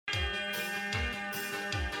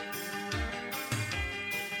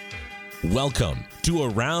Welcome to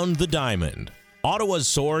Around the Diamond, Ottawa's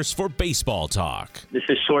source for baseball talk. This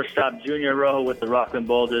is shortstop Junior Rojo with the Rockland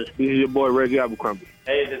Boulders. This is your boy Reggie Abercrombie.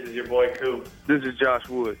 Hey, this is your boy Coop. This is Josh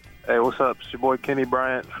Wood. Hey, what's up? It's your boy Kenny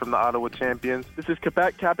Bryant from the Ottawa Champions. This is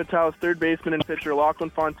Quebec Capital's third baseman and pitcher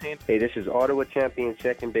Lachlan Fontaine. Hey, this is Ottawa Champion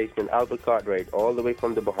second baseman Albert Cartwright, all the way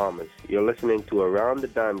from the Bahamas. You're listening to Around the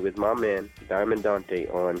Diamond with my man, Diamond Dante,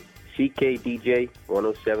 on CKDJ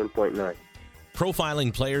 107.9.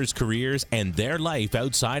 Profiling players' careers and their life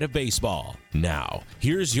outside of baseball. Now,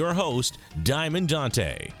 here's your host, Diamond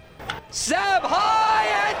Dante. Seb high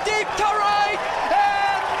and deep to right,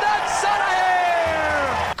 and that's out of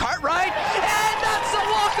here! Cartwright, and that's a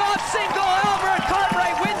walk-off single. Albert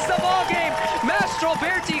Cartwright wins the ballgame.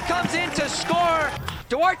 Mastroberti comes in to score.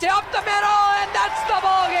 Duarte up the middle, and that's the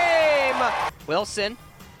ballgame. Wilson,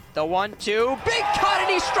 the 1-2, big cut, and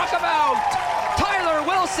he struck him out. Tyler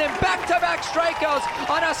Wilson, back-to-back strikeouts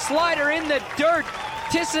on a slider in the dirt.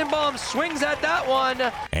 Tissenbaum swings at that one.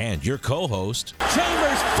 And your co-host,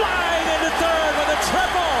 Chambers flying into third with a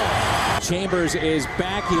triple. Chambers is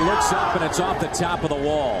back. He looks up, and it's off the top of the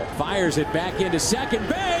wall. Fires it back into second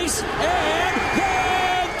base, and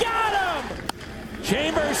they got him!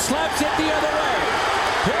 Chambers slaps it the other way.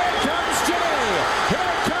 Here comes Jimmy.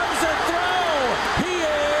 Here comes the throw. He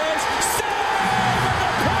is safe, and the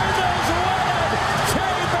Cardinals win.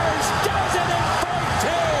 Chambers does it in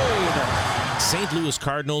 14. St. Louis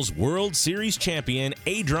Cardinals World Series champion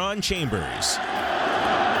Adron Chambers.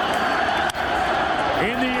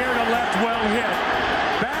 In the air to left, well hit.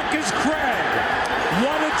 Back is Craig.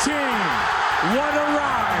 What a team. What a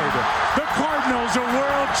ride. The Cardinals are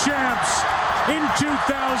world champs in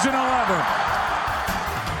 2011.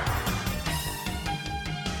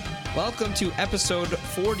 Welcome to episode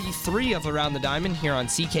 43 of Around the Diamond here on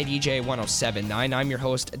CKDJ 107.9. I'm your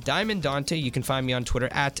host, Diamond Dante. You can find me on Twitter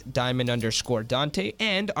at Diamond_Dante,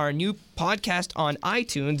 and our new podcast on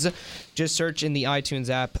iTunes. Just search in the iTunes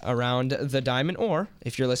app Around the Diamond, or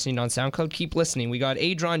if you're listening on SoundCloud, keep listening. We got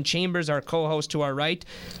Adron Chambers, our co-host, to our right.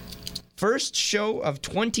 First show of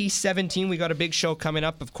 2017. We got a big show coming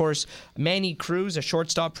up. Of course, Manny Cruz, a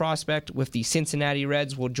shortstop prospect with the Cincinnati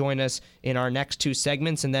Reds, will join us in our next two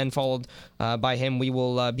segments, and then followed by him, we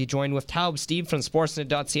will be joined with Taub Steve from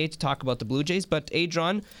Sportsnet.ca to talk about the Blue Jays. But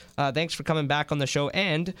Adron, thanks for coming back on the show.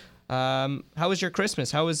 And how was your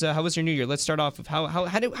Christmas? How was your New Year? Let's start off with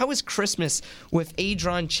how was Christmas with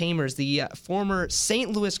Adron Chambers, the former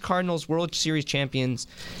St. Louis Cardinals World Series champions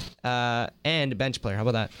and bench player. How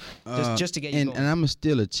about that? Just to get you going. And I'm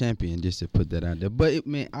still a champion, just to put that out there. But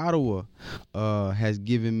Ottawa has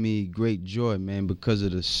given me great joy, man, because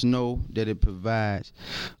of the snow that it provides.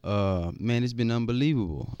 Man, it's been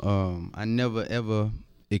unbelievable. I never ever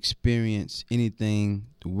experience anything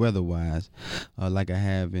weather-wise like I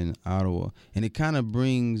have in Ottawa, and it kind of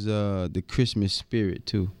brings the Christmas spirit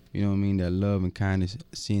too. You know what I mean? That love and kindness,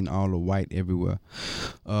 seeing all the white everywhere.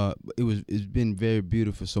 It's been very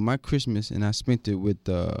beautiful. So my Christmas, and I spent it with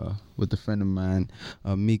a friend of mine,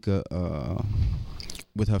 Mika,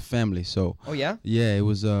 with her family. So oh yeah, it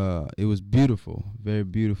was beautiful, very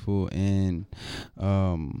beautiful, and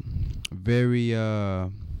very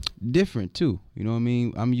different too. You know what I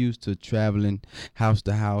mean? I'm used to traveling house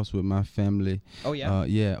to house with my family. Oh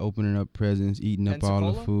yeah. Opening up presents, eating Pensacola? up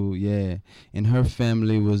all the food. Yeah, and her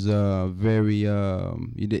family was very.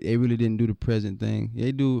 They really didn't do the present thing.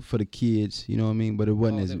 They do it for the kids. You know what I mean? But it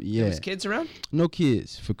wasn't there was kids around? No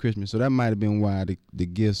kids for Christmas, so that might have been why the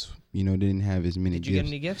gifts, didn't have as many gifts. Did you get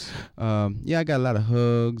any gifts? I got a lot of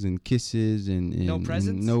hugs and kisses and no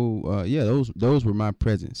presents. Those were my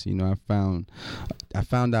presents. I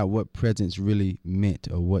found out what presents really meant,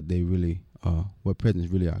 or what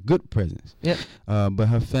presents really are. Good presents. Yeah. But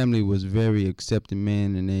her family was very accepting,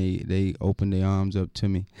 man, and they opened their arms up to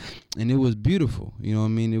me, and it was beautiful. You know what I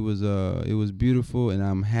mean? It was beautiful, and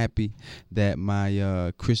I'm happy that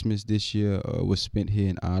my Christmas this year was spent here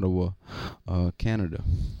in Ottawa, Canada.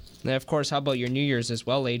 And of course, how about your New Year's as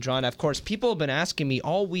well, Adron? Of course, people have been asking me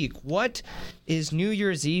all week, what is New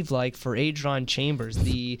Year's Eve like for Adron Chambers,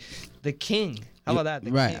 the king? How about that?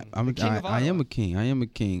 The right. king. I'm the king of Ottawa. I am a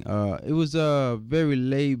king. It was very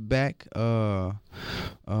laid back, and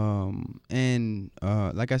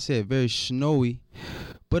like I said, very snowy.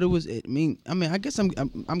 But it was. I guess I'm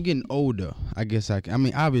getting older.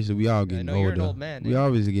 Obviously we all getting older. You're an old man. We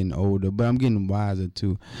obviously getting older, but I'm getting wiser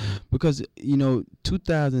too, because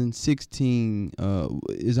 2016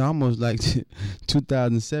 is almost like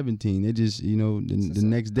 2017. It just the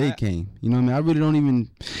next day came. You know what I mean? I really don't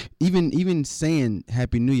even saying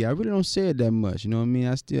Happy New Year. I really don't say it that much. You know what I mean?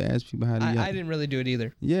 I still ask people how do you. I didn't really do it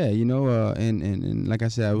either. Yeah, and like I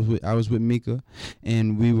said, said, I was with Mika,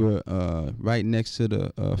 and we were right next to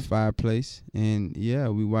the fireplace, and yeah,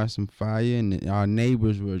 we watched some fire, and our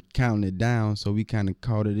neighbors were counting it down, so we kind of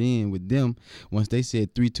caught it in with them. Once they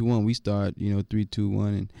said 3, 2, 1, we started 3, 2,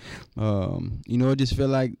 1, and it just felt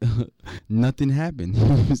like nothing happened. You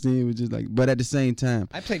know what I'm saying? It was just like, but at the same time,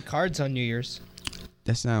 I played cards on New Year's.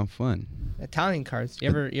 that sounds fun. Italian cards. You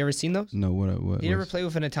ever seen those? No, what? You ever play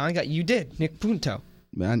with an Italian guy? You did, Nick Punto.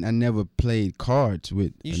 I never played cards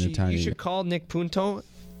with an Italian. You should call Nick Punto.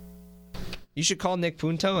 You should call Nick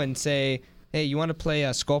Punto and say, "Hey, you want to play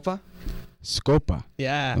Scopa?" Scopa.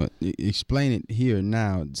 Yeah. Explain it here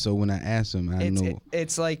now, so when I ask him, I know.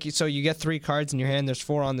 It's like, so you get 3 cards in your hand. There's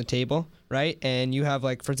 4 on the table, right? And you have,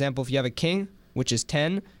 like, for example, if you have a king, which is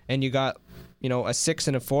 10, and you got a 6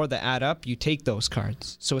 and a 4 that add up, you take those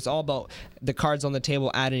cards. So it's all about the cards on the table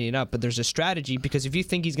adding it up. But there's a strategy, because if you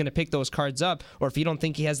think he's going to pick those cards up, or if you don't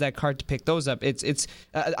think he has that card to pick those up, it's.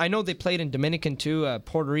 I know they played in Dominican too,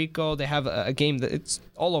 Puerto Rico. They have a game that it's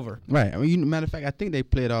all over. Right. I mean, matter of fact, I think they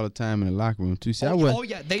play it all the time in the locker room too. See,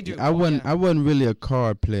 yeah, they do. I wasn't really a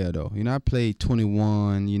card player though. I played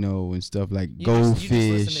 21, and stuff like Goldfish. You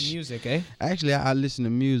just listen to music, eh? Actually, I listen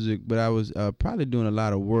to music, but I was probably doing a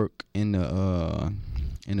lot of work in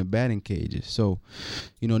the batting cages. So,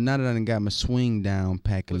 now that I done got my swing down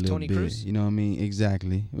pack a little Tony bit. Cruz? You know what I mean?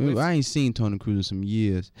 Exactly. I ain't seen Tony Cruz in some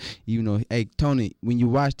years. Even though, hey, Tony, when you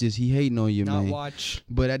watch this, he hating on you, man. Not watch.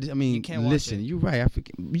 But You can't watch listen, it. you're right. I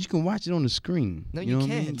forget. You can watch it on the screen. No, you know you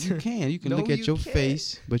what I mean? can't. You can. You can No, look at you your can't.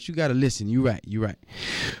 face, but you gotta listen. You're right.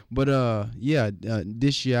 But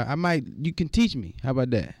this year you can teach me. How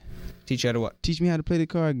about that? Teach you how to what? Teach me how to play the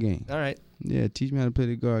card game. All right. Yeah, teach me how to play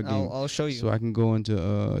the card game. I'll show you. So I can go into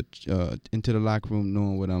the locker room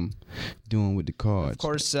knowing what I'm doing with the cards. Of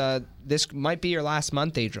course, this might be your last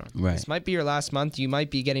month, Adrian. Right. This might be your last month. You might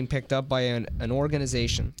be getting picked up by an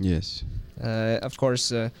organization. Yes. Of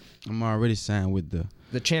course. I'm already signed with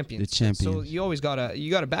the champions. The champions. So you always got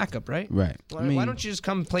a backup, right? Right. Why don't you just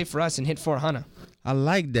come play for us and hit 400? I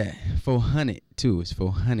like that. 400 too. It's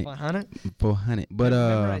 400. 400. 400. But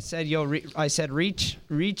remember I said, I said reach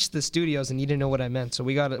the studios, and you didn't know what I meant. So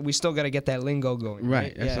we still got to get that lingo going.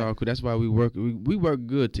 Right. That's all cool. That's why we work. We work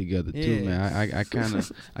good together too, man.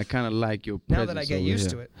 I kind of like your presence. Now that I get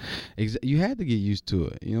used to it. You had to get used to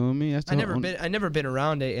it. You know what I mean? I never been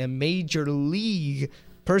around a major league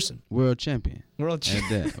person. World champion. World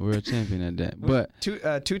champion. At that. World champion at that. But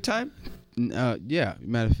two-time. Yeah.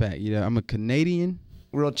 Matter of fact, I'm a Canadian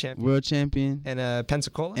world champion, and a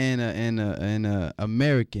Pensacola, and a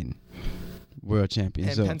American world champion.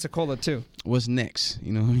 And so Pensacola too. What's next?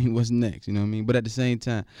 You know what I mean? What's next? You know what I mean? But at the same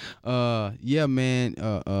time,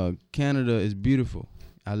 Canada is beautiful.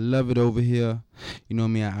 I love it over here. You know what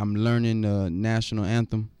I mean? I'm learning the national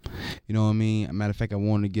anthem. You know what I mean? Matter of fact, I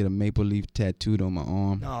wanted to get a maple leaf tattooed on my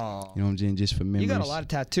arm. Oh. You know what I'm saying? Just for memories. You got a lot of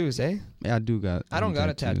tattoos, eh? Yeah, I do got. I don't got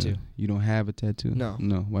a tattoo. You don't have a tattoo? No.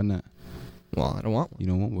 No. Why not? Well, I don't want one. You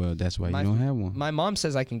don't want? Well, that's why you don't have one. My mom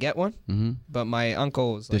says I can get one, but my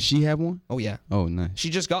uncle is like... Does she have one? Oh, yeah. Oh, nice. She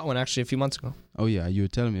just got one, actually, a few months ago. Oh, yeah. You were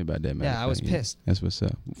telling me about that, man. Yeah, I was pissed. That's what's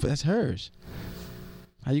up. That's hers.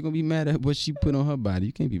 How you going to be mad at what she put on her body?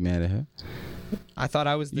 You can't be mad at her. I thought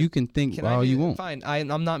I was... You can think all you want. Fine.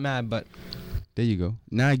 I'm not mad, but... There you go.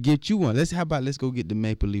 Now I get you one. Let's go get the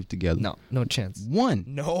maple leaf together. No chance. One.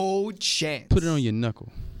 No chance. Put it on your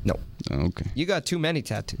knuckle. No. Oh, okay. You got too many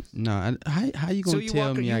tattoos. No. How you gonna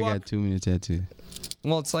tell me I got too many tattoos?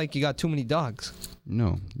 Well, it's like you got too many dogs.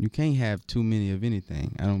 No, you can't have too many of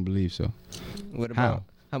anything. I don't believe so. What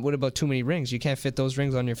about too many rings? You can't fit those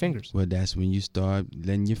rings on your fingers. Well, that's when you start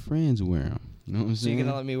letting your friends wear them. You know what I'm saying? So you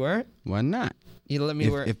gonna let me wear it? Why not? You let me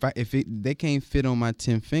wear it? If they can't fit on my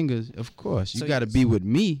 10 fingers, of course you got to be with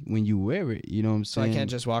me when you wear it. You know what I'm saying? So I can't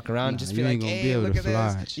just walk around, just be like, hey, look at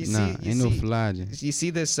this. Ain't no flogging. You see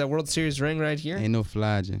this World Series ring right here? Ain't no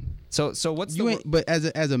flogging. So what's But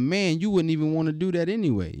as a man, you wouldn't even want to do that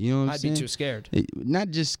anyway. You know what I'm saying? I'd be too scared. Not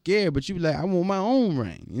just scared, but you be like, I want my own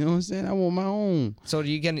ring. You know what I'm saying? I want my own. So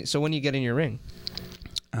when you get in your ring?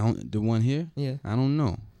 The one here? Yeah. I don't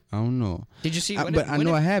know. Did you see? I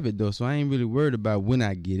know I have it though, so I ain't really worried about when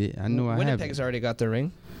I get it. I know I have it. Winnipeg's already got their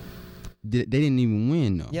ring. They didn't even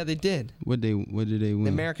win though. Yeah, they did. What did they win? The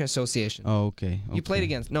American Association. Oh, okay. You played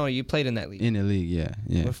against? No, you played in that league. In the league,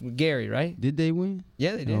 yeah. With Gary, right? Did they win?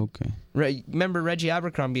 Yeah, they did. Okay. Remember Reggie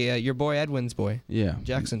Abercrombie, your boy Edwin's boy? Yeah.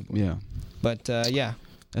 Jackson boy. Yeah. But yeah.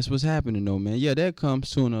 That's what's happening though, man. Yeah, they'll come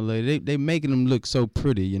sooner or later. They making them look so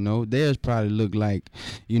pretty, you know. Theirs probably look like,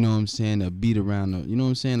 you know what I'm saying, a beat around, you know what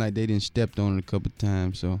I'm saying, like they didn't stepped on it a couple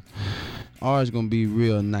times. So ours gonna be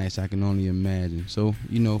real nice. I can only imagine. So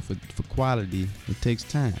for quality, it takes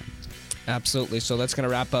time. Absolutely. So that's going to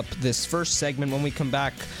wrap up this first segment. When we come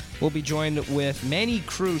back, we'll be joined with Manny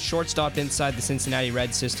Cruz, shortstop inside the Cincinnati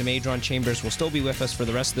Reds system. Adron Chambers will still be with us for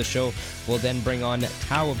the rest of the show. We'll then bring on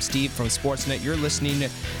Taob Steve from Sportsnet. You're listening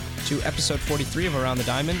to episode 43 of Around the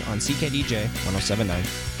Diamond on CKDJ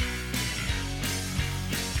 107.9.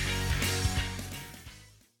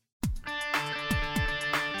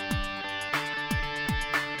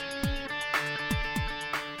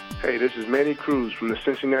 Hey, this is Manny Cruz from the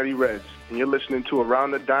Cincinnati Reds, and you're listening to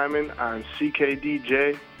Around the Diamond on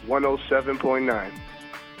CKDJ 107.9.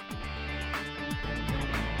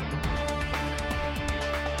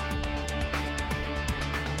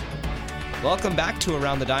 Welcome back to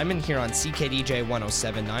Around the Diamond here on CKDJ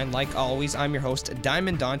 107.9. Like always, I'm your host,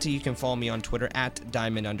 Diamond Dante. You can follow me on Twitter at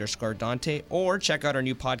Diamond_Dante, or check out our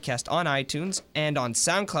new podcast on iTunes and on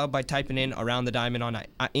SoundCloud by typing in Around the Diamond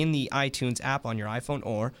in the iTunes app on your iPhone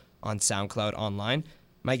or on SoundCloud online.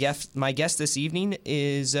 My guest this evening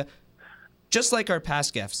is, just like our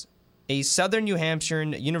past guests, a Southern New Hampshire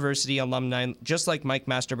University alumni, just like Mike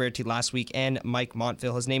Mastroberti last week and Mike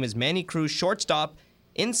Montville. His name is Manny Cruz, shortstop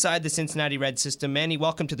inside the Cincinnati Reds system. Manny,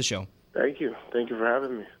 welcome to the show. Thank you. Thank you for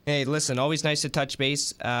having me. Hey, listen, always nice to touch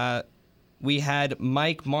base. We had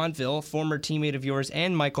Mike Montville, former teammate of yours,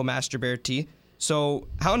 and Michael Mastroberti. So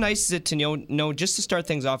how nice is it to know, just to start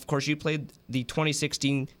things off, of course, you played the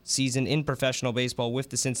 2016 season in professional baseball with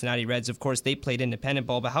the Cincinnati Reds. Of course, they played independent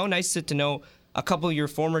ball, but how nice is it to know a couple of your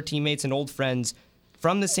former teammates and old friends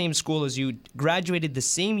from the same school as you, graduated the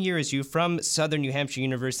same year as you from Southern New Hampshire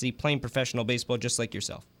University, playing professional baseball just like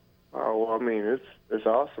yourself? Oh, well, I mean, it's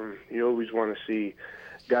awesome. You always want to see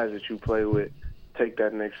guys that you play with take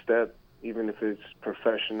that next step, even if it's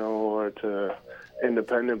professional or to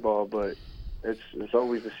independent ball, but it's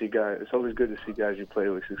always to see guys. It's always good to see guys you play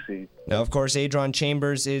with succeed. Now, of course, Adron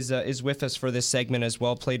Chambers is with us for this segment as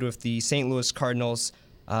well. Played with the St. Louis Cardinals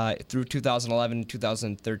through 2011 and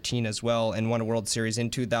 2013 as well, and won a World Series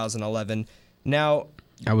in 2011. Now,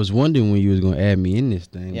 I was wondering when you was gonna add me in this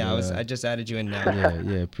thing. Yeah, but, I just added you in now.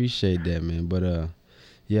 Yeah, appreciate that, man. But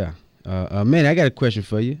man, I got a question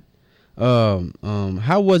for you.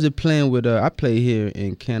 How was it playing with? I played here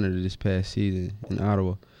in Canada this past season in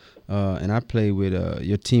Ottawa. And I played with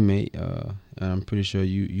your teammate. I'm pretty sure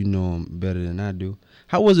you know him better than I do.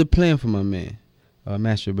 How was it playing for my man,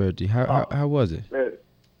 Mastroberti? How was it?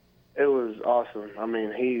 It was awesome. I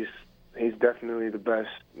mean, he's definitely the best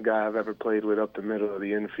guy I've ever played with up the middle of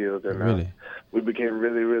the infield. And really? We became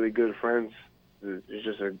really, really good friends. He's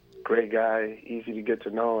just a great guy, easy to get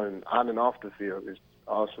to know, and on and off the field. It's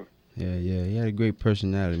awesome. Yeah, he had a great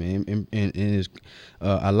personality, man. And it's,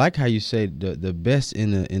 I like how you say the best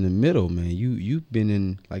in the middle, man. You've been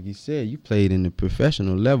in, like you said, you played in the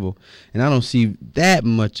professional level, and I don't see that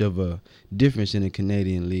much of a difference in the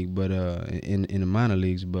Canadian League, but in the minor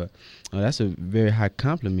leagues. But that's a very high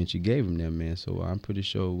compliment you gave him there, man. So I'm pretty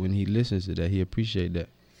sure when he listens to that, he appreciate that.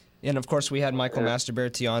 And, of course, we had Michael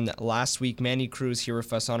Mastroberti on last week. Manny Cruz here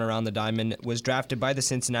with us on Around the Diamond. Was drafted by the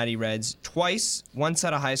Cincinnati Reds twice, once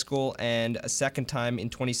out of high school and a second time in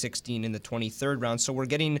 2016 in the 23rd round. So we're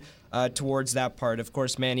getting towards that part. Of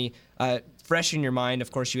course, Manny, fresh in your mind,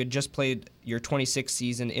 of course, you had just played your 26th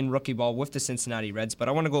season in rookie ball with the Cincinnati Reds. But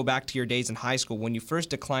I want to go back to your days in high school when you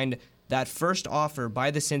first declined that first offer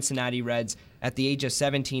by the Cincinnati Reds at the age of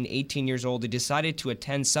 17, 18 years old. You decided to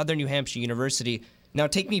attend Southern New Hampshire University. Now,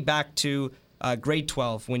 take me back to grade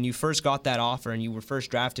 12 when you first got that offer and you were first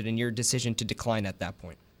drafted and your decision to decline at that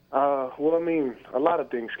point. Well, I mean, a lot of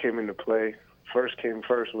things came into play. First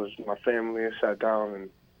was my family. I sat down and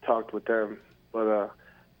talked with them. But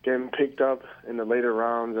getting picked up in the later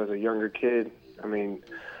rounds as a younger kid, I mean,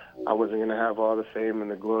 I wasn't going to have all the fame and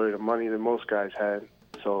the glory, the money that most guys had.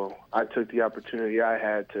 So I took the opportunity I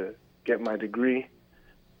had to get my degree.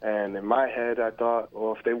 And in my head, I thought,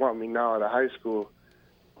 well, if they want me now out of high school,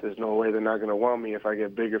 there's no way they're not going to want me if I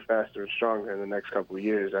get bigger, faster, and stronger in the next couple of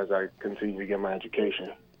years as I continue to get my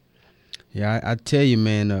education. Yeah, I tell you,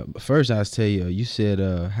 man, first I'll tell you, you said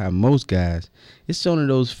how most guys, it's only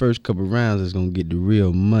those first couple of rounds that's going to get the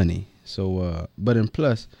real money. So, but in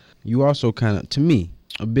plus, you also kind of, to me,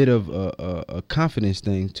 a bit of a confidence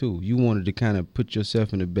thing, too. You wanted to kind of put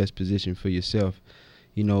yourself in the best position for yourself,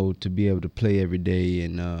 you know, to be able to play every day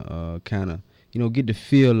and kind of, you know, get the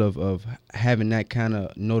feel of having that kind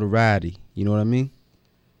of notoriety. You know what I mean?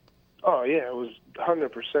 Oh, yeah, it was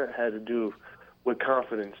 100% had to do with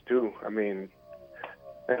confidence, too. I mean,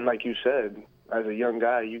 and like you said, as a young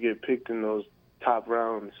guy, you get picked in those top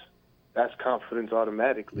rounds. That's confidence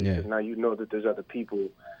automatically. Yeah. Now you know that there's other people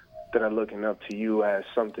that are looking up to you as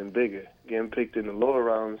something bigger. Getting picked in the lower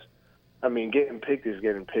rounds, I mean, getting picked is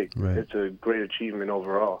getting picked. Right. It's a great achievement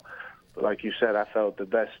overall. But like you said, I felt the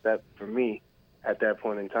best step for me at that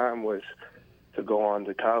point in time was to go on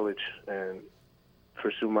to college and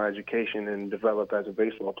pursue my education and develop as a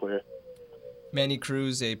baseball player. Manny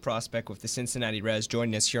Cruz, a prospect with the Cincinnati Reds,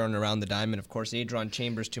 joining us here on Around the Diamond. Of course, Adron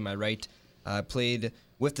Chambers to my right played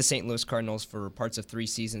with the St. Louis Cardinals for parts of 3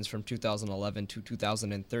 seasons from 2011 to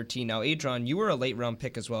 2013. Now, Adron, you were a late-round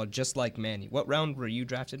pick as well, just like Manny. What round were you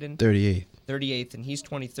drafted in? 38th. 38th, and he's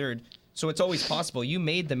 23rd. So it's always possible. You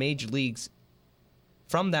made the major leagues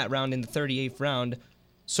from that round in the 38th round.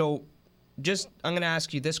 So I'm going to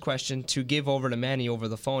ask you this question to give over to Manny over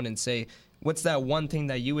the phone and say, what's that one thing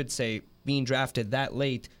that you would say being drafted that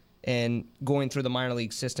late and going through the minor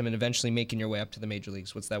league system and eventually making your way up to the major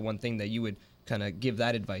leagues? What's that one thing that you would kind of give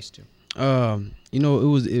that advice to?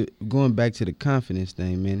 Going back to the confidence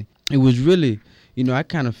thing, man. It was really, I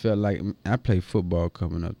kind of felt like I played football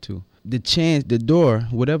coming up too. The door,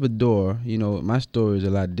 whatever door, my story is a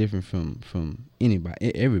lot different from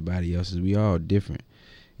everybody else's. We all different,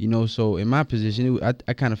 So in my position,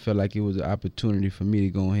 I kind of felt like it was an opportunity for me to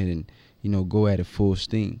go ahead and, go at it full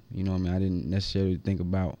steam. I didn't necessarily think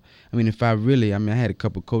about. I had a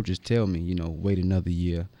couple coaches tell me, wait another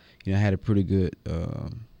year. I had a pretty good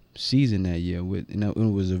season that year. It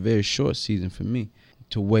was a very short season for me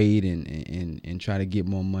to wait and try to get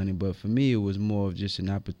more money. But for me, it was more of just an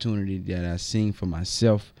opportunity that I seen for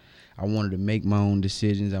myself. I wanted to make my own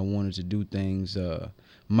decisions. I wanted to do things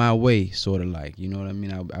my way, sort of like. You know what I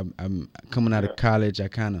mean? I'm coming out of college. I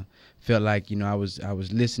kind of felt like, I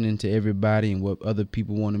was listening to everybody and what other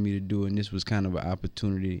people wanted me to do, and this was kind of an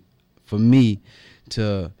opportunity for me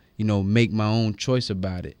to, make my own choice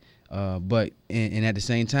about it. But at the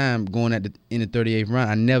same time, going in the 38th round,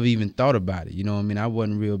 I never even thought about it. I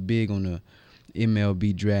wasn't real big on the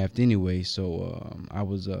MLB draft anyway, so I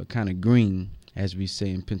was kind of green, as we say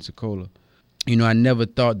in Pensacola. I never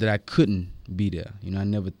thought that I couldn't be there. I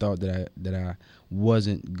never thought that I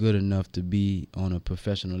wasn't good enough to be on a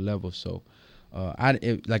professional level. So,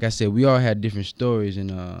 like I said, we all had different stories,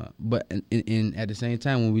 but at the same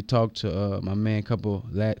time, when we talked to my man a couple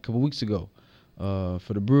weeks ago.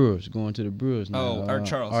 For the Brewers, going to the Brewers now. Art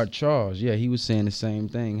Charles. Art Charles, yeah, he was saying the same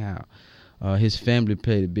thing, how his family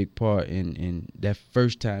played a big part in that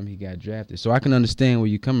first time he got drafted. So I can understand where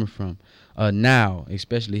you're coming from now,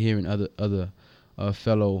 especially hearing other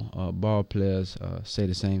fellow ball players say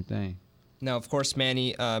the same thing. Now, of course,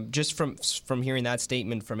 Manny, just from hearing that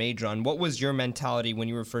statement from Adron, what was your mentality when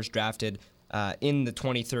you were first drafted in the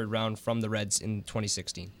 23rd round from the Reds in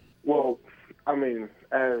 2016? Well, I mean,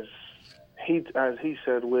 as he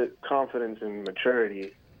said, with confidence and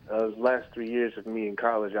maturity, those last 3 years of me in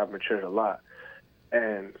college, I've matured a lot.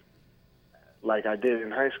 And like I did in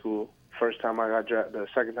high school, the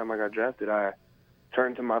second time I got drafted, I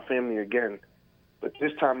turned to my family again. But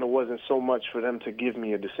this time it wasn't so much for them to give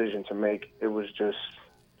me a decision to make. It was just,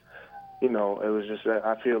 that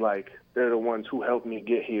I feel like they're the ones who helped me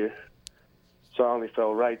get here. So I only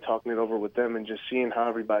felt right talking it over with them and just seeing how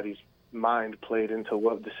everybody's mind played into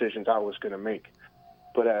what decisions I was going to make.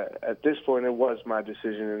 But at this point, it was my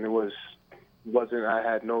decision, and I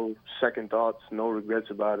had no second thoughts, no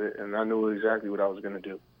regrets about it, and I knew exactly what I was going to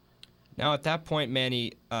do. Now, at that point,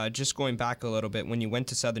 Manny, just going back a little bit, when you went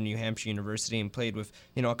to Southern New Hampshire University and played with,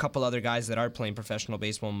 a couple other guys that are playing professional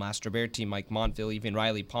baseball, Mastroberti, Mike Montville, even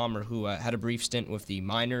Riley Palmer, who had a brief stint with the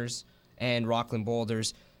Miners and Rockland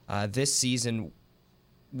Boulders this season.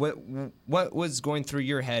 What was going through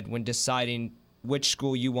your head when deciding which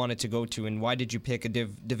school you wanted to go to, and why did you pick a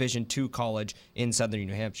Division II college in Southern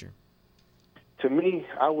New Hampshire? To me,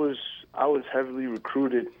 I was heavily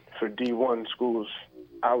recruited for D1 schools.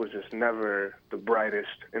 I was just never the brightest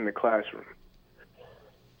in the classroom.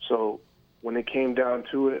 So when it came down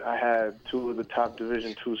to it, I had 2 of the top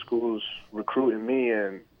Division II schools recruiting me,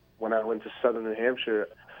 and when I went to Southern New Hampshire,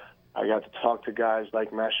 I got to talk to guys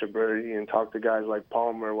like Mastroberti and talk to guys like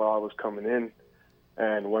Palmer while I was coming in.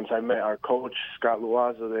 And once I met our coach, Scott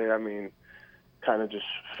Loaza there, kind of just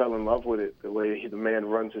fell in love with it, the way the man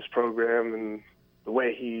runs his program and the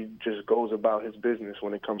way he just goes about his business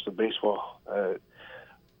when it comes to baseball.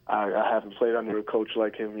 I haven't played under a coach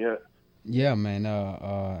like him yet. Yeah, man.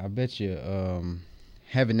 I bet you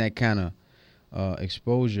having that kind of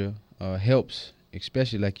exposure helps,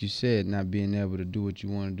 especially like you said, not being able to do what you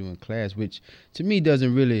want to do in class, which to me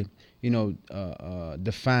doesn't really,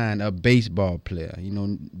 define a baseball player.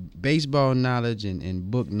 Baseball knowledge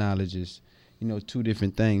and book knowledge is, 2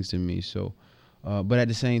 different things to me. So, but at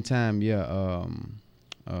the same time,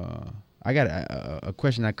 I got a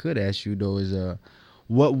question I could ask you though is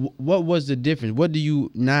what was the difference? What do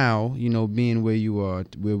you now, being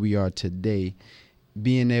where we are today,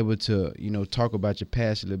 being able to, talk about your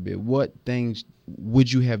past a little bit, what things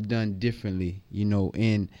would you have done differently,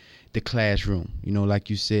 in the classroom? Like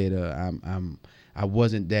you said, I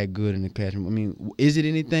wasn't that good in the classroom. I mean, is it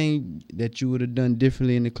anything that you would have done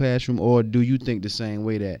differently in the classroom, or do you think the same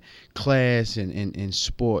way that class and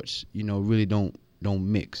sports, really don't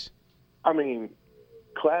mix? I mean,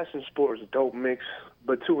 class and sports don't mix,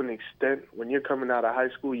 but to an extent, when you're coming out of high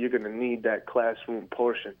school, you're going to need that classroom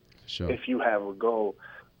portion. Sure. If you have a goal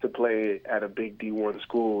to play at a big D1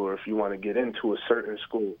 school, or if you want to get into a certain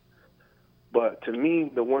school. But to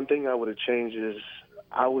me, the one thing I would have changed is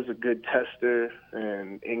I was a good tester,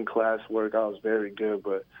 and in class work I was very good.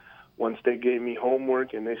 But once they gave me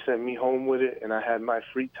homework and they sent me home with it and I had my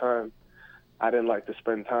free time, I didn't like to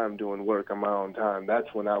spend time doing work on my own time.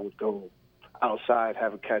 That's when I would go outside,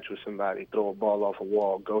 have a catch with somebody, throw a ball off a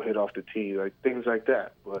wall, go hit off the tee, like things like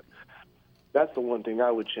that. But that's the one thing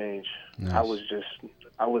I would change. Nice.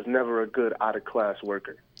 I was never a good out-of-class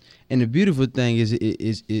worker. And the beautiful thing is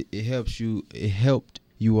it helps you. It helped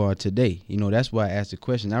you are today. That's why I asked the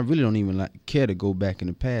question. I really don't even care to go back in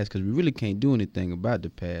the past, because we really can't do anything about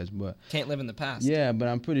the past. But can't live in the past. Yeah, but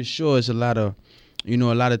I'm pretty sure it's a lot of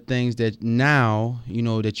things that now,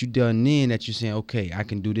 that you done then that you're saying, okay, I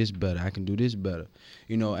can do this better. I can do this better.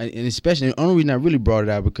 And especially, the only reason I really brought it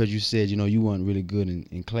out because you said, you weren't really good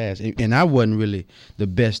in class. And I wasn't really the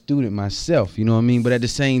best student myself, you know what I mean? But at the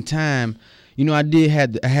same time, I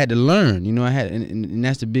had to learn, and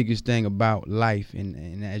that's the biggest thing about life.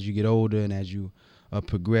 And as you get older and as you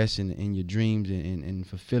progress in your dreams and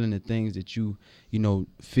fulfilling the things that you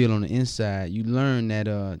feel on the inside, you learn that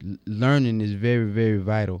learning is very, very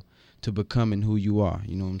vital to becoming who you are.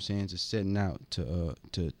 You know what I'm saying? To setting out to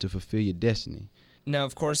fulfill your destiny. Now,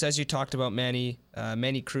 of course, as you talked about, Manny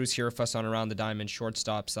Cruz here with us on Around the Diamond,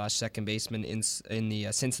 shortstop / second baseman in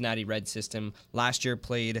the Cincinnati Reds system. Last year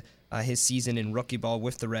played his season in rookie ball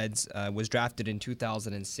with the Reds, was drafted in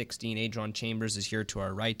 2016. Adron Chambers is here to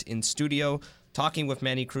our right in studio talking with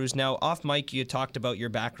Manny Cruz. Now, off mic, you talked about your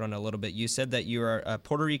background a little bit. You said that you are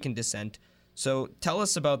Puerto Rican descent. So tell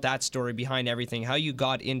us about that story behind everything, how you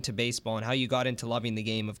got into baseball and how you got into loving the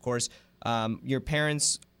game. Of course, your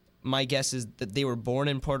parents, my guess is that they were born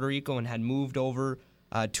in Puerto Rico and had moved over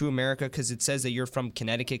to America, because it says that you're from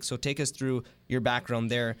Connecticut. So take us through your background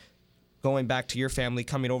there, going back to your family,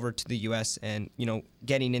 coming over to the U.S. and,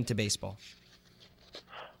 getting into baseball.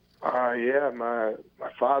 Yeah, my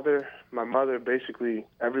father, my mother, basically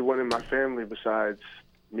everyone in my family besides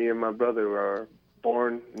me and my brother are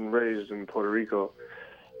born and raised in Puerto Rico.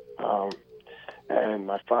 And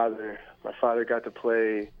my father got to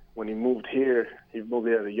play when he moved here. He moved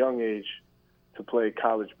here at a young age to play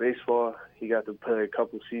college baseball. He got to play a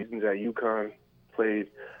couple seasons at UConn, played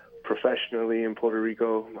professionally in Puerto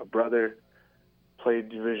Rico. My brother played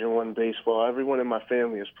Division I baseball. Everyone in my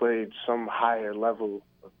family has played some higher level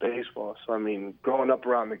of baseball. So, I mean, growing up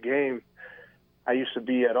around the game, I used to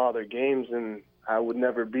be at all their games, and I would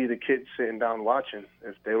never be the kid sitting down watching.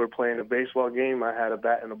 If they were playing a baseball game, I had a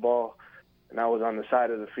bat and a ball, and I was on the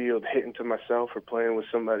side of the field hitting to myself or playing with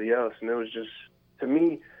somebody else. And it was just, to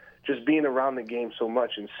me, just being around the game so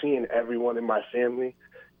much and seeing everyone in my family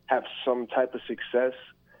have some type of success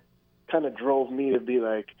kind of drove me to be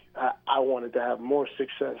like, I wanted to have more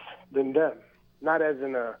success than them. Not as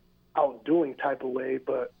in a outdoing type of way,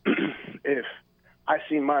 but if I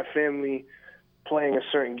see my family playing a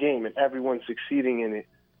certain game and everyone succeeding in it,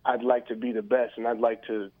 I'd like to be the best, and I'd like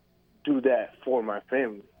to do that for my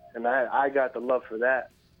family. And I got the love for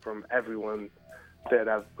that from everyone that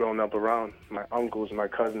I've grown up around. My uncles, my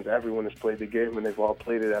cousins, everyone has played the game, and they've all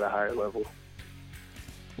played it at a higher level.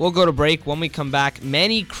 We'll go to break. When we come back,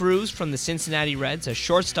 Manny Cruz from the Cincinnati Reds, a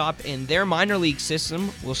shortstop in their minor league system,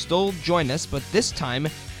 will still join us, but this time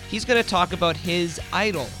he's going to talk about his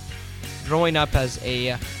idol growing up as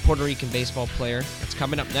a Puerto Rican baseball player. It's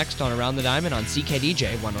coming up next on Around the Diamond on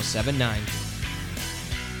CKDJ 107.9.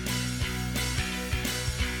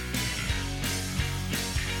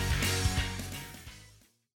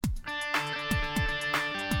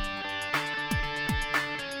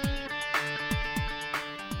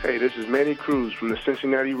 Hey, this is Manny Cruz from the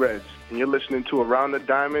Cincinnati Reds, and you're listening to Around the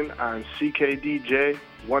Diamond on CKDJ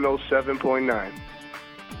 107.9.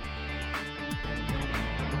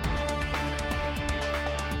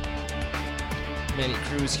 Manny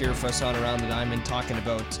Cruz here for us on Around the Diamond, talking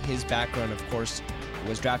about his background, of course,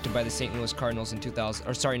 was drafted by the St. Louis Cardinals in 2000.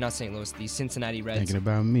 Or sorry, not St. Louis, the Cincinnati Reds. Thinking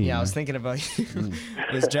about me. Yeah, man. I was thinking about you.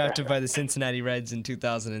 Was drafted by the Cincinnati Reds in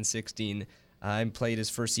 2016. And played his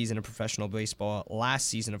first season of professional baseball last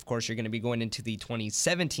season. Of course, you're going to be going into the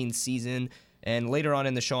 2017 season. And later on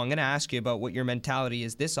in the show, I'm going to ask you about what your mentality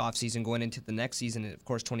is this offseason going into the next season, and of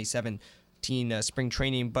course, 2017 spring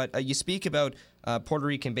training. But you speak about Puerto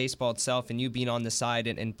Rican baseball itself and you being on the side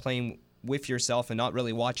and playing with yourself and not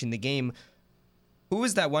really watching the game. Who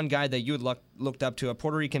is that one guy that you had looked up to, a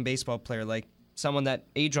Puerto Rican baseball player, like someone that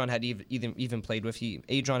Adrian had even played with?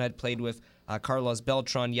 Adrian had played with Carlos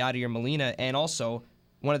Beltran, Yadier Molina, and also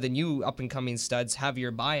one of the new up-and-coming studs,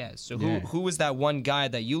 Javier Baez. So who was that one guy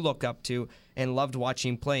that you look up to and loved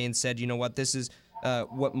watching play and said, you know what, this is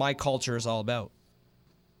what my culture is all about?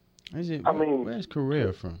 Where's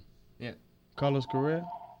Correa from? Yeah. Carlos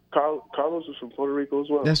was from Puerto Rico as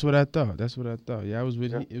well. That's what I thought. Yeah, I was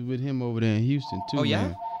with him over there in Houston, too, Oh, yeah?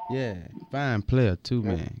 man. Yeah, fine player, too,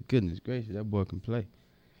 man. Goodness gracious, that boy can play.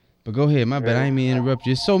 But go ahead, my bad. I ain't mean to interrupt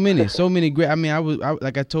you. So many great. I mean,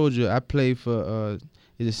 like I told you, I played for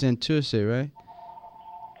is it Santurce, right?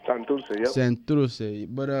 Santurce, yep. Santurce.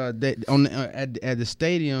 But they at the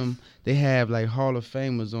stadium they have like Hall of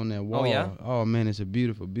Famers on that wall. Oh yeah. Oh man, it's a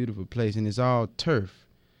beautiful, beautiful place, and it's all turf,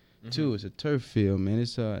 too. It's a turf field, man.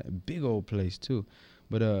 It's a big old place too.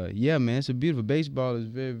 But yeah, man, it's a beautiful. Baseball is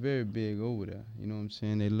very, very big over there. You know what I'm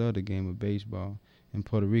saying? They love the game of baseball in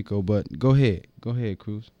Puerto Rico. But go ahead,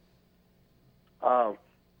 Cruz.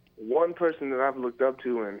 One person that I've looked up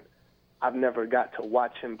to, and I've never got to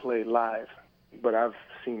watch him play live, but I've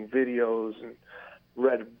seen videos and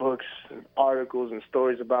read books and articles and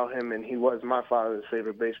stories about him, and he was my father's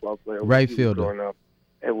favorite baseball player. Right fielder. Growing up.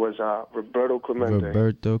 It was Roberto Clemente.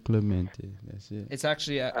 Roberto Clemente, that's it. It's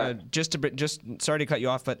actually just sorry to cut you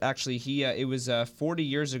off, but actually it was 40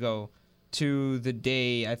 years ago to the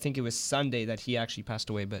day, I think it was Sunday, that he actually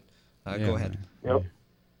passed away. But go ahead. Yep.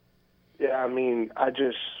 Yeah, I mean, I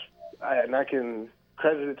can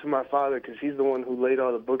credit it to my father because he's the one who laid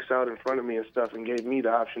all the books out in front of me and stuff and gave me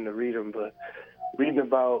the option to read them. But reading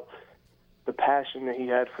about the passion that he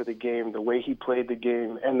had for the game, the way he played the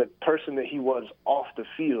game, and the person that he was off the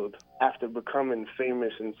field after becoming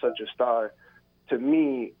famous and such a star, to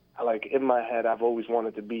me, like in my head, I've always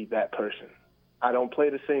wanted to be that person. I don't play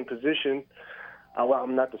the same position.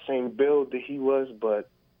 I'm not the same build that he was, but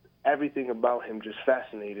everything about him just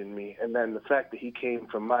fascinated me. And then the fact that he came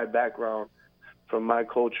from my background, from my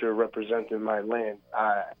culture, representing my land,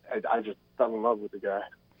 I just fell in love with the guy.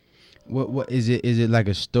 What is it? Is it like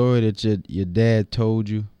a story that your dad told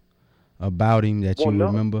you about him that you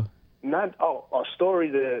remember? A story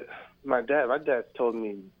that my dad told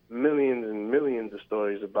me millions and millions of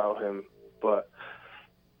stories about him, but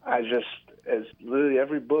as literally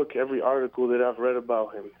every book, every article that I've read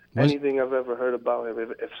about him, anything I've ever heard about him,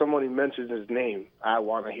 if somebody mentions his name, I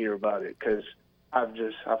want to hear about it because I've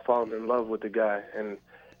fallen in love with the guy. And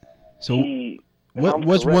so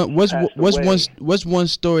what's one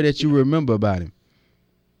story that you remember about him?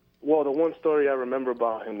 Well, the one story I remember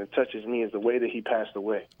about him that touches me is the way that he passed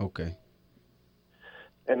away. Okay.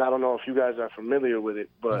 And I don't know if you guys are familiar with it,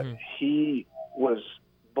 but he was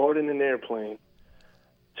boarding an airplane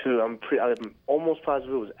to, I'm almost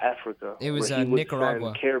positive it was Africa. It was where he would Nicaragua.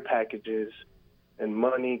 send care packages and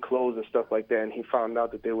money, clothes, and stuff like that, and he found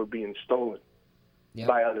out that they were being stolen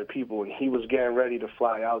by other people, and he was getting ready to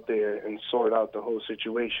fly out there and sort out the whole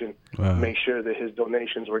situation, make sure that his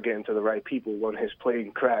donations were getting to the right people when his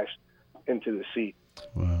plane crashed into the sea.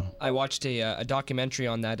 Wow. I watched a documentary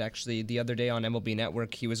on that actually the other day on MLB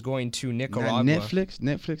Network. He was going to Nicaragua. Not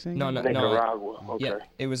Netflix ain't No. Nicaragua. Okay. Yeah,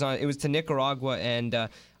 it was to Nicaragua, and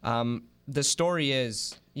the story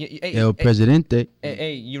is El Presidente.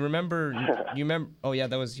 Hey, you remember? Oh yeah,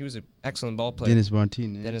 he was an excellent ball player. Dennis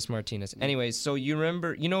Martinez. Anyways, so you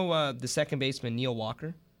remember? You know the second baseman Neil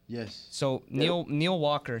Walker? Yes. So Neil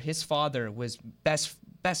Walker, his father was best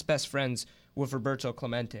friends with Roberto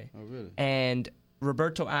Clemente. Oh really? And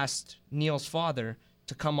Roberto asked Neil's father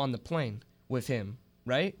to come on the plane with him,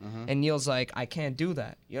 right? And Neil's like, I can't do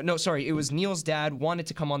that. No, sorry, it was Neil's dad wanted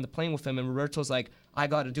to come on the plane with him, and Roberto's like, I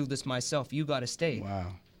got to do this myself. You got to stay.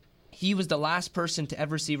 Wow. He was the last person to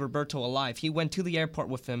ever see Roberto alive. He went to the airport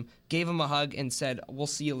with him, gave him a hug, and said, "We'll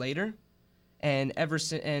see you later." And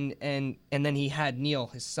and then he had Neil,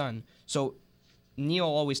 his son. So Neil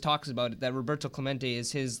always talks about it, that Roberto Clemente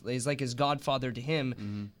is like his godfather to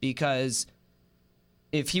him, because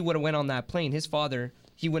if he would have went on that plane, his father,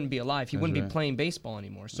 he wouldn't be alive. He wouldn't be playing baseball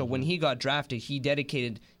anymore. So when he got drafted, he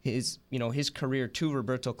dedicated his career to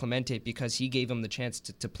Roberto Clemente because he gave him the chance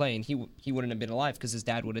to play, and he wouldn't have been alive because his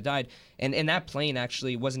dad would have died. And that plane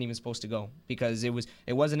actually wasn't even supposed to go because it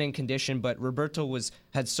wasn't in condition. But Roberto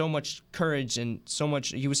had so much courage and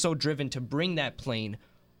he was so driven to bring that plane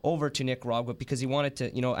over to Nicaragua because he wanted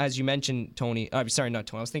to, as you mentioned, Tony. Sorry, not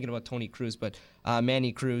Tony. I was thinking about Tony Cruz, but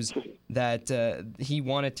Manny Cruz. That he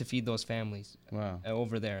wanted to feed those families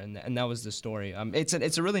over there, and that was the story.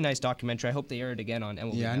 It's a really nice documentary. I hope they air it again on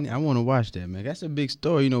MLB. Yeah, I want to watch that, man. That's a big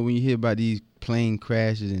story, when you hear about these plane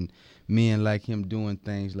crashes and men like him doing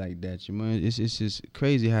things like that. It's just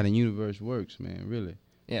crazy how the universe works, man. Really.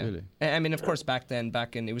 Yeah. Really. I mean, of course, back in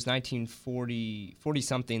it was 1940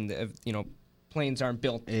 something. Planes aren't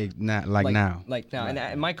built not like now. Like now,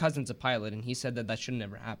 and my cousin's a pilot, and he said that should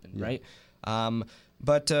never happen, right?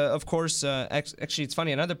 But of course, actually, it's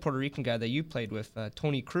funny. Another Puerto Rican guy that you played with,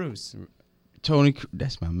 Tony Cruz. Tony,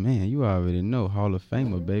 that's my man. You already know, Hall of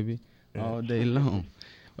Famer, baby, all day long.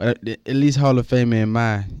 At least Hall of Famer in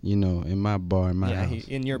my bar, in my house.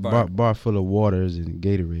 In your bar. Bar full of waters and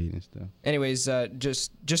Gatorade and stuff. Anyways,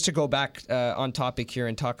 just to go back on topic here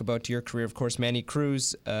and talk about your career, of course, Manny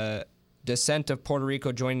Cruz. Descent of Puerto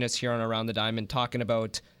Rico, joining us here on Around the Diamond, talking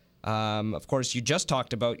about, of course, you just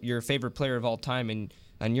talked about your favorite player of all time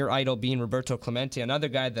and your idol being Roberto Clemente. Another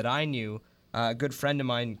guy that I knew, a good friend of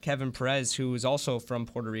mine, Kevin Perez, who was also from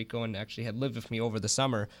Puerto Rico and actually had lived with me over the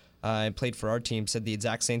summer and played for our team, said the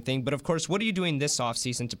exact same thing. But, of course, what are you doing this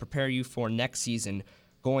offseason to prepare you for next season,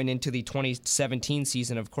 going into the 2017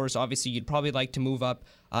 season? Of course, obviously, you'd probably like to move up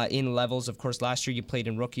in levels. Of course, last year you played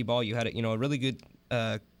in rookie ball. You had a really good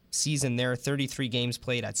season there, 33 games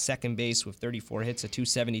played at second base with 34 hits, a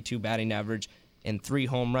 272 batting average, and 3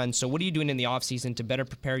 home runs. So what are you doing in the offseason to better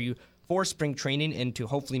prepare you for spring training and to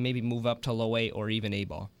hopefully maybe move up to low A or even A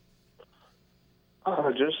ball?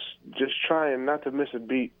 Just trying not to miss a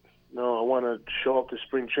beat. I want to show up to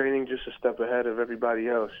spring training just a step ahead of everybody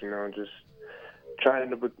else. Just trying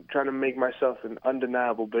to make myself an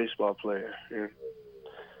undeniable baseball player.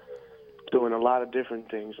 Doing a lot of different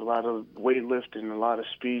things, a lot of weightlifting, a lot of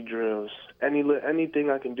speed drills. Anything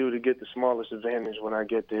I can do to get the smallest advantage when I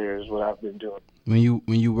get there is what I've been doing.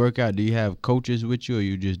 When you work out, do you have coaches with you, or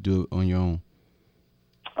you just do it on your own?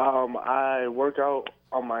 I work out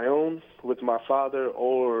on my own with my father,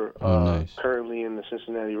 or nice. Currently in the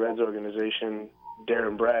Cincinnati Reds organization,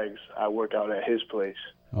 Darren Braggs. I work out at his place.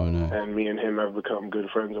 Oh, nice. And me and him have become good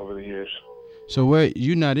friends over the years. So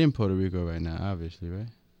you're not in Puerto Rico right now, obviously, right?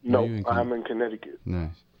 No, I'm in Connecticut.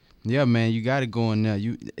 Nice. Yeah, man, you got to go in there.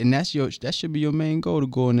 And that should be your main goal, to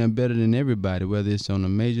go in there better than everybody, whether it's on a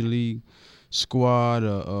major league squad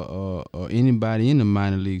or anybody in the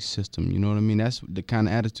minor league system. You know what I mean? That's the kind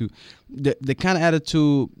of attitude. The kind of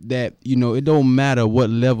attitude that, it don't matter what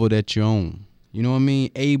level that you're on. You know what I mean?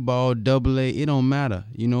 A ball, double A, it don't matter.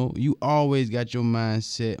 You always got your mind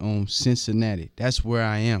set on Cincinnati. That's where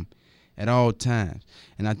I am at all times.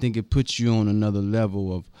 And I think it puts you on another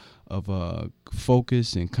level of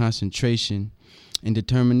focus and concentration and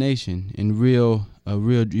determination and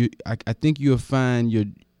I think you'll find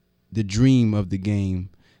the dream of the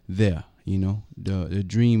game there, the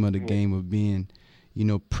dream of the game of being,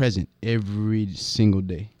 present every single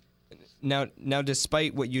day. Now,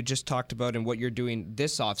 despite what you just talked about and what you're doing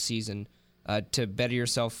this offseason to better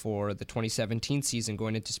yourself for the 2017 season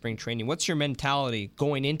going into spring training, what's your mentality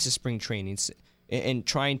going into spring training and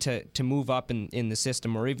trying to move up in the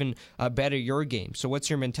system or even better your game? So what's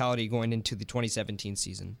your mentality going into the 2017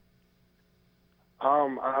 season?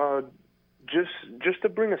 Just to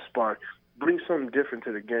bring a spark, bring something different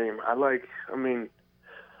to the game.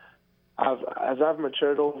 As I've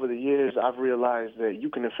matured over the years, I've realized that you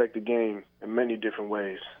can affect the game in many different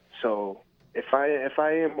ways. So if I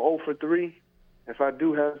am 0 for 3, if I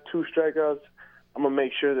do have 2 strikeouts, I'm going to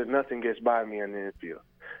make sure that nothing gets by me on the infield.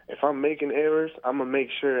 If I'm making errors, I'm going to make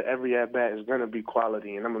sure every at-bat is going to be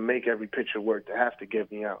quality, and I'm going to make every pitcher work to have to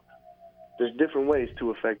get me out. There's different ways to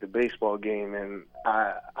affect the baseball game, and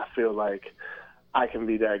I feel like I can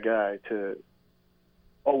be that guy to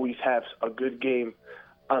always have a good game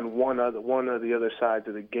on one or the other sides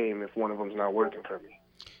of the game if one of them's not working for me.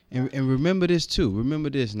 And remember this too. Remember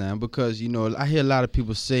this now, because I hear a lot of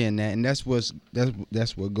people saying that, and that's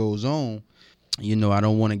what goes on. I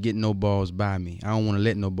don't want to get no balls by me. I don't want to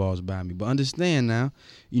let no balls by me. But understand now,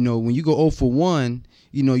 when you go 0 for 1,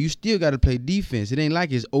 you still got to play defense. It ain't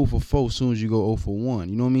like it's 0 for 4 as soon as you go 0 for 1.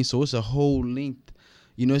 You know what I mean? So it's a whole length.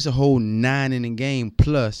 It's a whole 9 in the game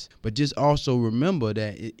plus. But just also remember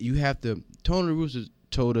that you have to. Tony La Russa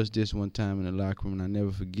told us this one time in the locker room, and I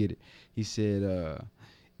never forget it. He said,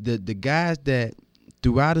 the guys that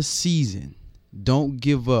throughout a season don't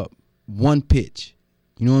give up one pitch.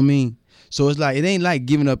 You know what I mean? So it's like, it ain't like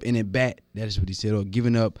giving up an at bat. That is what he said, or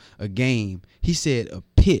giving up a game. He said a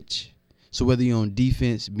pitch. So whether you're on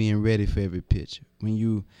defense, being ready for every pitch. When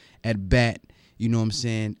you at bat, you know what I'm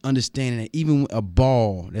saying, understanding that even a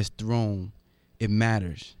ball that's thrown, it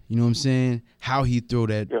matters. You know what I'm saying? How he throw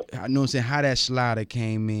that, you know what I'm saying, how that slider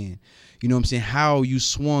came in. You know what I'm saying? How you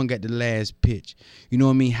swung at the last pitch. You know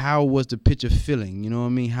what I mean? How was the pitcher feeling? You know what I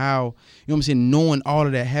mean? How, you know what I'm saying, knowing all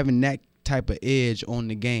of that, having that type of edge on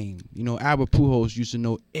the game. You know, Albert Pujols used to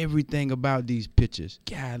know everything about these pitchers.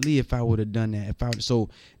 Golly, if I would have done that. So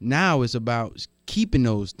now it's about keeping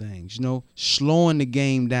those things, you know, slowing the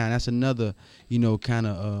game down. That's another, you know, kind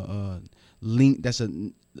of link. That's a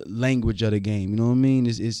language of the game. You know what I mean?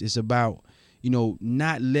 It's about, you know,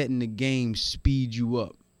 not letting the game speed you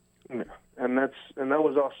up. Yeah. And that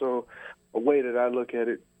was also a way that I look at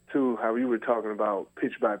it too, how you were talking about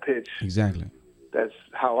pitch by pitch. Exactly. That's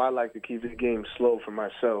how I like to keep the game slow for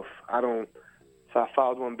myself. If I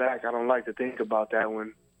fouled one back, I don't like to think about that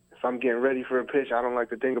one. If I'm getting ready for a pitch, I don't like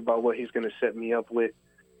to think about what he's going to set me up with.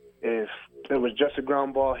 If it was just a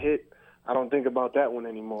ground ball hit, I don't think about that one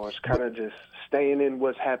anymore. It's kind of just staying in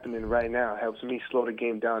what's happening right now. It helps me slow the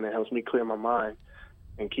game down. It helps me clear my mind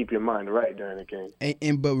and keep your mind right during the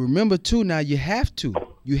game. But remember, too, now you have to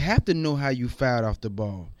know how you fouled off the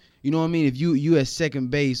ball. You know what I mean? If you at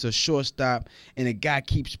second base or shortstop and a guy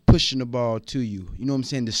keeps pushing the ball to you, you know what I'm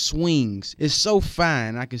saying? The swings, it's so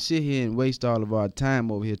fine. I can sit here and waste all of our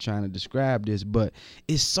time over here trying to describe this, but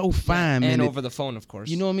it's so fine, man. And over the phone, of course.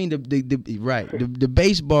 You know what I mean? The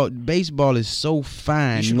baseball is so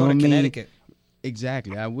fine. You should know go to what I mean? Connecticut.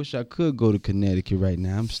 Exactly. I wish I could go to Connecticut right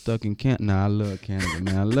now. I'm stuck in Canada. Nah, I love Canada,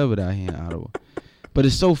 man. I love it out here in Ottawa. But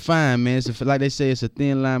it's so fine, man. It's like they say, it's a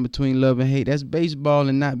thin line between love and hate. That's baseball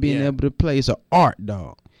and not being able to play. It's an art,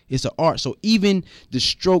 dog. It's an art. So even the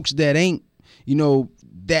strokes that ain't, you know,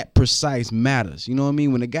 that precise matters. You know what I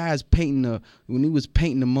mean? When the guy's when he was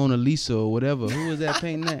painting the Mona Lisa or whatever, who was that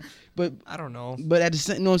painting that? But I don't know. But at the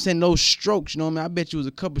same, you know what I'm saying, those strokes, you know what I mean? I bet you was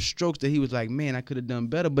a couple strokes that he was like, man, I could have done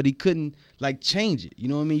better, but he couldn't like change it. You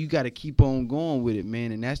know what I mean? You got to keep on going with it,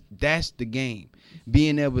 man, and that's the game.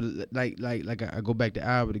 Being able to like I go back to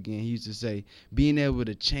Albert again. He used to say, being able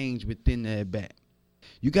to change within the at bat.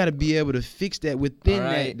 You got to be able to fix that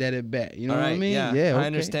within that at bat. You know what I mean? Yeah, okay. I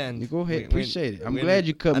understand. You go ahead. Appreciate it. I'm glad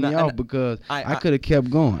you cut me off because I could have kept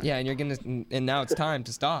going. Yeah, and now it's time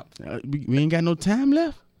to stop. We ain't got no time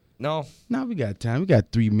left. No, we got time. We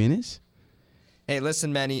got 3 minutes. Hey,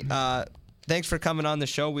 listen, Manny. Thanks for coming on the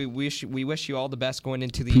show. We wish you all the best going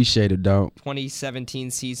into the Appreciate it, dog.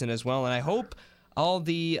 2017 season as well. And I hope all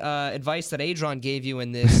the advice that Adron gave you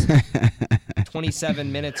in this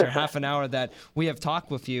 27 minutes or half an hour that we have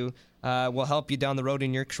talked with you will help you down the road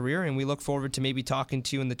in your career. And we look forward to maybe talking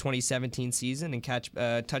to you in the 2017 season and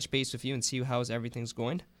touch base with you and see how everything's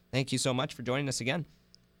going. Thank you so much for joining us again.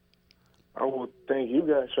 Oh, well, thank you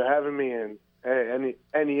guys for having me. And hey,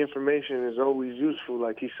 any information is always useful.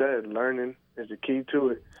 Like he said, learning is the key to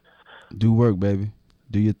it. Do work, baby.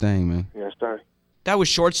 Do your thing, man. Yes, sir. That was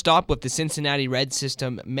shortstop with the Cincinnati Reds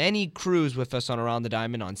system, Manny Cruz, with us on Around the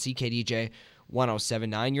Diamond on CKDJ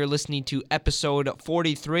 107.9. You're listening to episode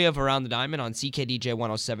 43 of Around the Diamond on CKDJ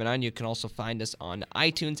 107.9. You can also find us on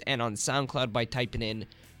iTunes and on SoundCloud by typing in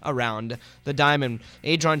Around the Diamond.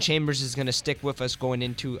 Adron Chambers is going to stick with us going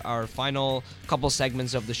into our final couple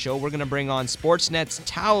segments of the show. We're going to bring on Sportsnet's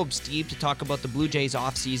Taub Steve to talk about the Blue Jays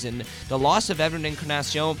offseason, the loss of Evan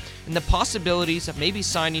Encarnacion, and the possibilities of maybe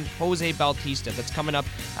signing Jose Bautista. That's coming up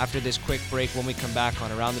after this quick break when we come back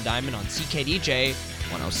on Around the Diamond on CKDJ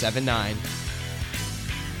 107.9.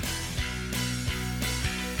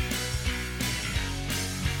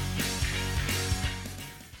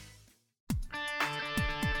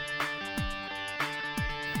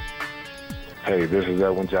 Hey, this is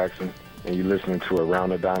Edwin Jackson, and you're listening to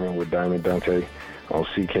Around the Diamond with Diamond Dante on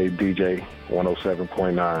CKDJ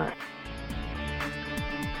 107.9.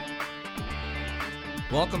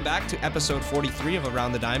 Welcome back to episode 43 of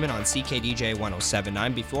Around the Diamond on CKDJ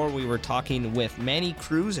 107.9. Before we were talking with Manny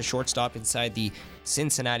Cruz, a shortstop inside the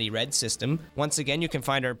Cincinnati Reds system. Once again, you can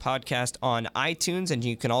find our podcast on iTunes, and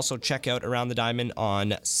you can also check out Around the Diamond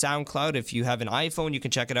on SoundCloud. If you have an iPhone, you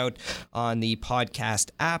can check it out on the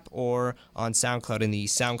podcast app or on SoundCloud in the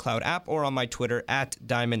SoundCloud app or on my Twitter at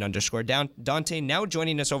Diamond_Dante. Now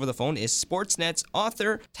joining us over the phone is Sportsnet's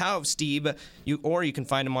author, Tao of Steve, or you can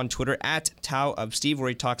find him on Twitter at Tao of Steve. where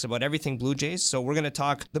he talks about everything Blue Jays. So we're going to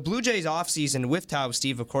talk the Blue Jays offseason with Tao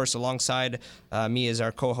Steve, of course, alongside me as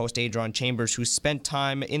our co-host Adron Chambers, who spent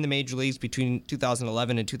time in the major leagues between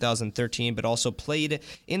 2011 and 2013, but also played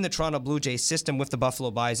in the Toronto Blue Jays system with the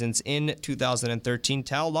Buffalo Bisons in 2013.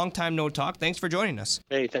 Tao, long time no talk. Thanks for joining us.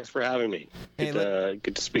 Hey, thanks for having me.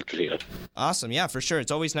 Good to speak to you. Awesome. Yeah, for sure.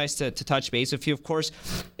 It's always nice to touch base with you. Of course,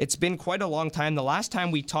 it's been quite a long time. The last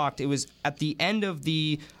time we talked, it was at the end of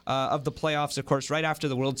the playoffs, of course, right after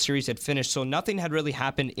the World Series had finished. So nothing had really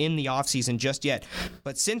happened in the offseason just yet.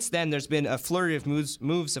 But since then, there's been a flurry of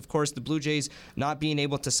moves. Of course, the Blue Jays not being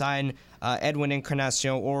able to sign Edwin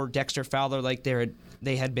Encarnacion or Dexter Fowler like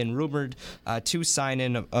they had been rumored to sign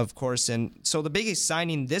in, of course. And so the biggest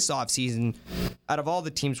signing this offseason out of all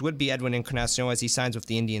the teams would be Edwin Encarnacion as he signs with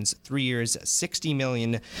the Indians, 3 years, $60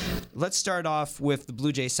 million. Let's start off with the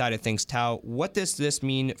Blue Jays side of things. Tao, what does this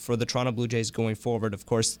mean for the Toronto Blue Jays going forward? Of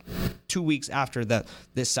course, 2 weeks after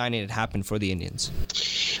this signing had happened for the Indians.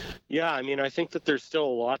 Yeah, I mean, I think that there's still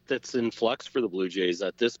a lot that's in flux for the Blue Jays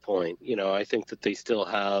at this point. You know, I think that they still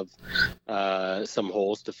have some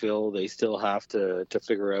holes to fill. They still have to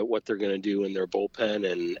figure out what they're going to do in their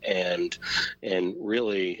bullpen and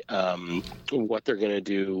really what they're going to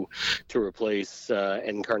do to replace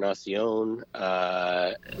Encarnacion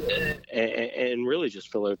and really just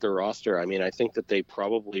fill out their roster. I mean, I think that they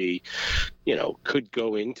probably, could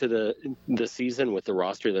go into the season with the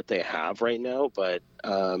roster that they have right now, but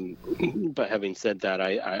having said that,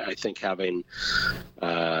 I think having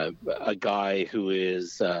a guy who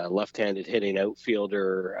is left-handed hitting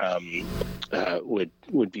outfielder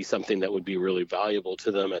would be something that would be really valuable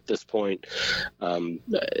to them at this point.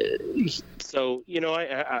 So,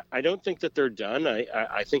 I don't think that they're done.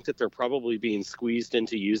 I think that they're probably being squeezed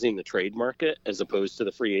into using the trade market as opposed to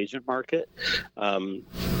the free agent market.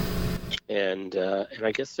 And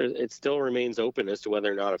I guess it still remains open as to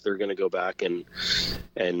whether or not if they're going to go back and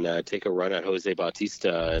take a run at Jose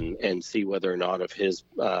Bautista and see whether or not if his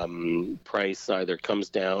price either comes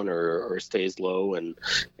down or stays low and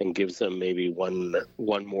gives them maybe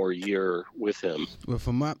one more year with him. Well,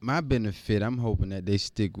 for my benefit, I'm hoping that they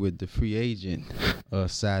stick with the free agent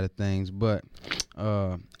side of things, but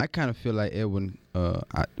I kind of feel like Edwin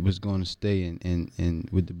was going to stay in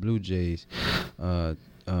with the Blue Jays.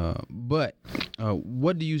 But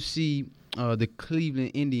what do you see the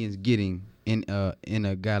Cleveland Indians getting in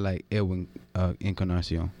a guy like Edwin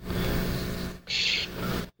Encarnacion?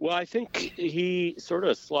 Well, I think he sort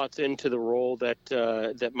of slots into the role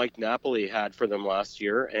that Mike Napoli had for them last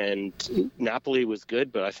year, and Napoli was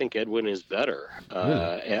good, but I think Edwin is better.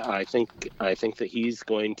 Really? I think that he's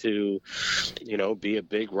going to, be a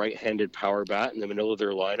big right-handed power bat in the middle of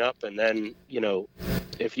their lineup, and then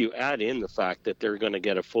if you add in the fact that they're going to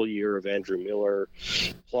get a full year of Andrew Miller,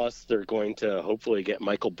 plus they're going to hopefully get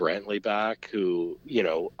Michael Brantley back, who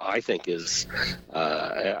I think is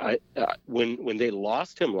when they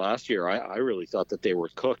lost him last year, I really thought that they were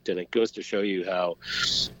cooked, and it goes to show you how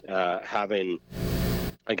having,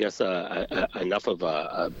 I guess, enough of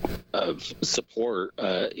support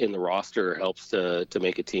in the roster helps to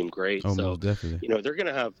make a team great. Oh, so most definitely.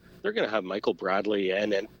 They're going to have Michael Bradley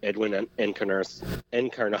and Edwin Encarnacion.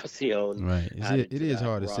 Right. It is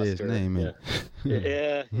hard to say his name, man.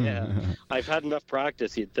 Yeah. I've had enough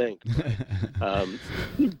practice, you'd think.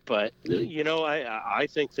 But I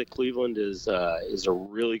think that Cleveland is a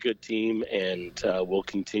really good team and will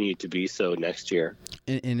continue to be so next year.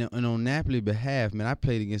 And on Napoli's behalf, man, I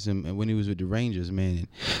played against him when he was with the Rangers, man. And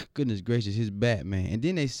goodness gracious, his bat, man. And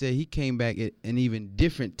then they say he came back an even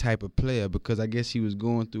different type of player because I guess he was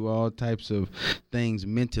going through all types of things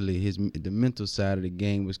mentally. The mental side of the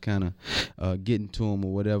game was kind of getting to him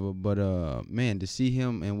or whatever. But man, to see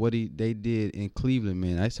him and what they did in Cleveland,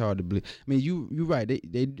 man, that's hard to believe. I mean, you're right.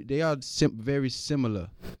 They are very similar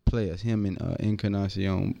players, him and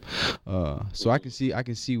Encarnacion. So I can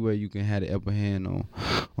see where you can have the upper hand on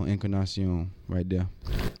Encarnacion right there.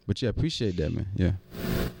 But yeah, appreciate that, man. Yeah.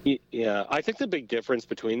 Yeah, I think the big difference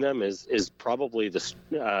between them is probably the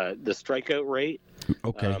strikeout rate.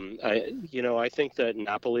 Okay. I think that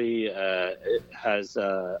Napoli has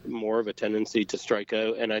more of a tendency to strike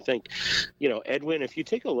out, and I think, Edwin, if you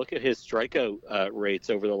take a look at his strikeout rates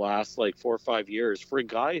over the last 4 or 5 years, for a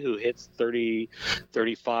guy who hits 30,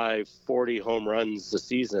 35, 40 home runs a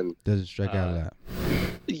season, doesn't strike out a lot.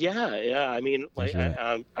 Yeah. I mean, like,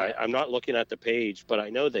 right. I'm not looking at the page, but I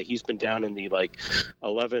know that he's been down in the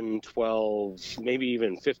 11, 12, maybe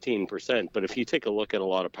even 15%. But if you take a look at a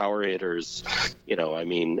lot of power hitters, I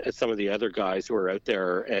mean, some of the other guys who are out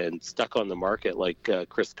there and stuck on the market, like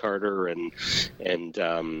Chris Carter and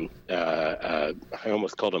I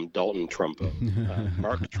almost called him Dalton Trumbo,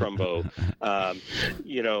 Mark Trumbo.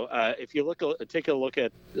 If you take a look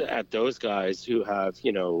at those guys who have,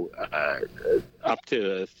 up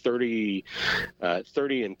to 30 and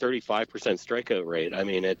 35% strikeout rate. I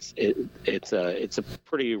mean, it's a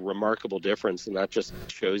pretty remarkable difference, and that just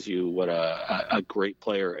shows you what a great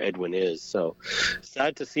player Edwin is. So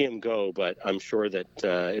sad to see him go, but I'm sure that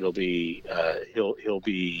he'll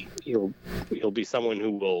be someone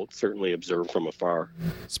who will certainly observe from afar.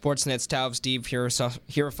 Sportsnet's Tao of Steve here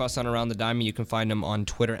with us on Around the Diamond. You can find him on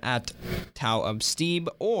Twitter at Tao of Steve,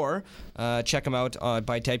 or check him out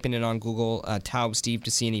by typing it on Google, Tao of Steve,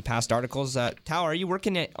 to see any past articles. Tao, are you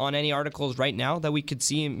working on any articles right now that we could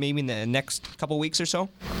see maybe in the next couple weeks or so?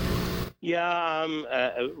 Yeah, I'm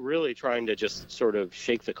really trying to just sort of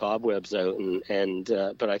shake the cobwebs out,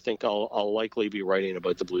 but I think I'll likely be writing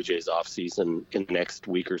about the Blue Jays off season in the next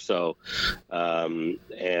week or so,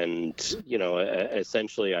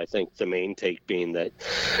 essentially I think the main take being that,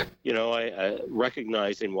 I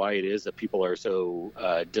recognizing why it is that people are so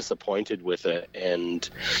disappointed with it, and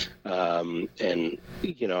I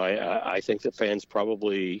think that fans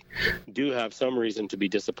probably do have some reason to be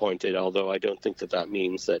disappointed, although I don't think that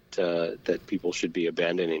means that people should be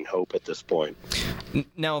abandoning hope at this point.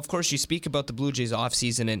 Now, of course, you speak about the Blue Jays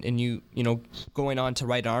offseason and you going on to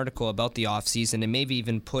write an article about the offseason and maybe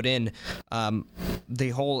even put in the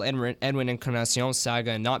whole Edwin Encarnacion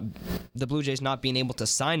saga and not the Blue Jays not being able to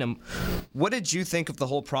sign him. What did you think of the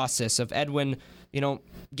whole process of Edwin,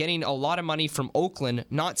 getting a lot of money from Oakland,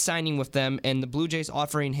 not signing with them, and the Blue Jays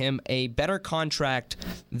offering him a better contract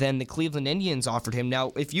than the Cleveland Indians offered him?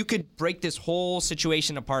 Now, if you could break this whole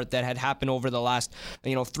situation apart that had happened over the last,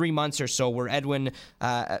 3 months or so, where Edwin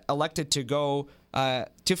elected to go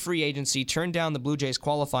to free agency, turned down the Blue Jays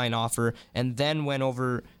qualifying offer, and then went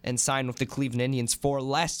over and signed with the Cleveland Indians for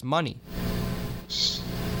less money.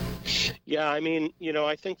 Yeah, I mean,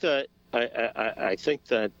 I think that I think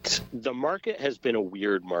that the market has been a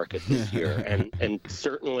weird market this year, and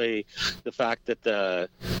certainly the fact that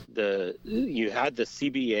you had the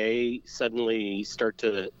CBA suddenly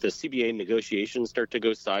the CBA negotiations start to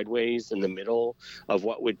go sideways in the middle of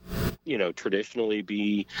what would traditionally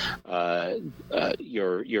be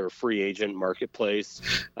your free agent marketplace.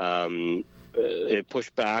 It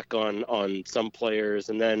pushed back on some players,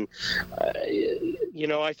 and then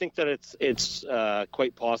I think that it's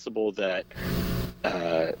quite possible that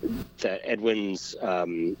Edwin's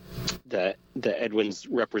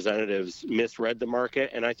representatives misread the market,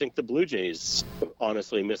 and I think the Blue Jays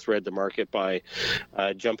honestly misread the market by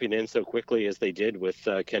jumping in so quickly as they did with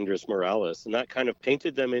Kendrys Morales, and that kind of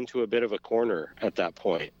painted them into a bit of a corner at that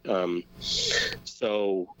point.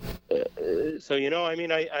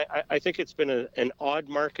 I think it's been an odd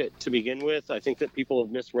market to begin with. I think that people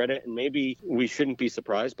have misread it, and maybe we shouldn't be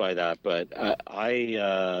surprised by that. But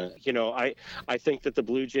I think that the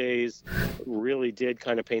Blue Jays really did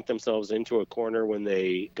kind of paint themselves into a corner when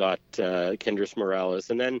they got Kendrys Morales,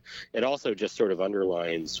 and then it also just sort of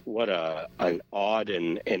underlines what an odd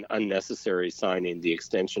and unnecessary signing the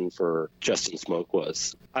extension for Justin Smoak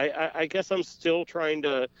was. I guess I'm still trying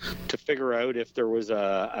to figure out if there was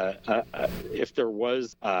a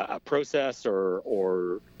process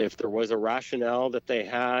or if there was a rationale that they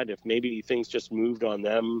had, if maybe things just moved on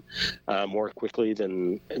them more quickly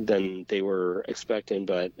than they were expecting.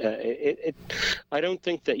 But I don't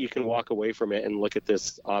think that you can walk away from it and look at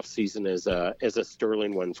this offseason as a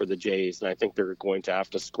sterling one for the Jays, and I think they're going to have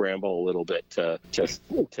to scramble a little bit to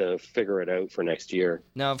figure it out for next year.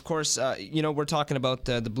 Now, of course, we're talking about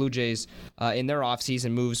the Blue Jays in their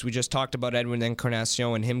offseason moves. We just talked about Edwin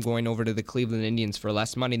Encarnacion and him going over to the Cleveland Indians for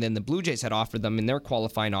less money than the Blue Jays had offered them in their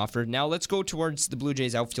qualifying offer. Now, let's go towards the Blue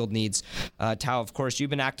Jays outfield needs. Tao, of course,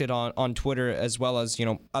 you've been active on Twitter as well as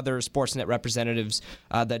other Sportsnet representatives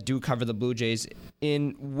that do cover the Blue Jays.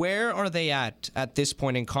 In where are they at this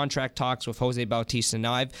point in contract talks with Jose Bautista?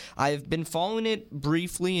 Now, I've been following it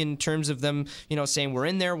briefly in terms of them, saying we're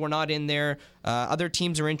in there, we're not in there. Other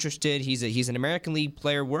teams are interested. He's an American League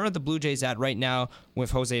player. Where are the Blue Jays at right now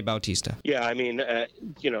with Jose Bautista? Yeah, I mean,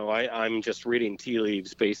 I'm just reading tea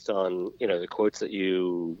leaves based on the quotes that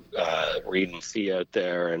you read and see out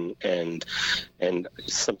there, and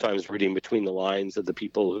sometimes reading between the lines of the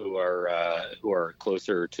people who are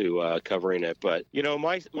closer to covering it. But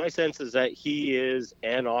my sense is is that he is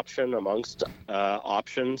an option amongst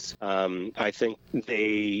options. I think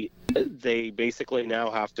they basically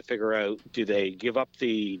now have to figure out, do they give up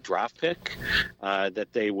the draft pick that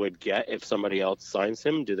they would get if somebody else signs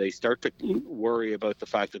him? Do they start to worry about the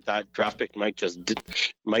fact that draft pick might just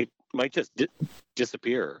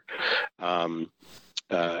disappear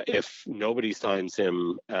if nobody signs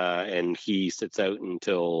him and he sits out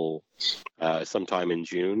until sometime in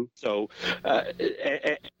June? So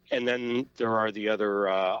and then there are the other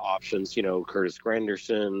options, Curtis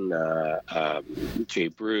Granderson, Jay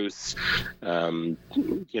Bruce. I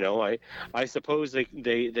suppose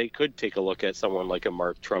they could take a look at someone like a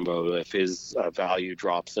Mark Trumbo if his value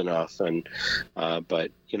drops enough. And but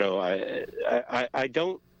I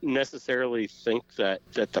don't necessarily think that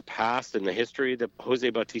the past and the history that Jose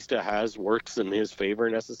Bautista has works in his favor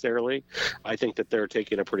necessarily. I think that they're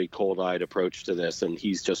taking a pretty cold-eyed approach to this, and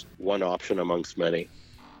he's just one option amongst many.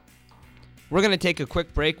 We're going to take a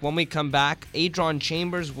quick break. When we come back, Adron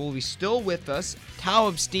Chambers will be still with us.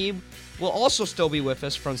 Taob Steve will also still be with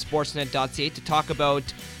us from Sportsnet.ca to talk about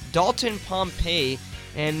Dalton Pompey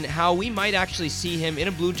and how we might actually see him in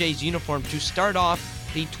a Blue Jays uniform to start off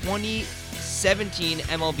the 2017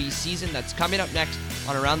 MLB season. That's coming up next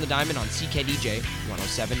on Around the Diamond on CKDJ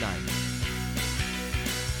 107.9.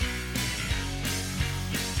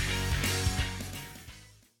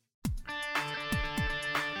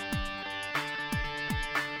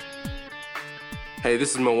 Hey,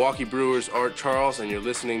 this is Milwaukee Brewers' Art Charles, and you're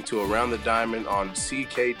listening to Around the Diamond on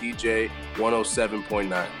CKDJ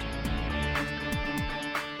 107.9.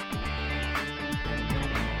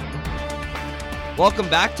 Welcome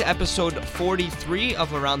back to episode 43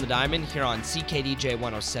 of Around the Diamond here on CKDJ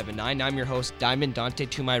 107.9. I'm your host, Diamond Dante.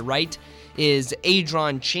 To my right is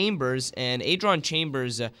Adron Chambers, and Adron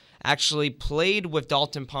Chambers actually played with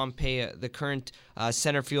Dalton Pompey, the current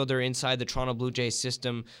center fielder inside the Toronto Blue Jays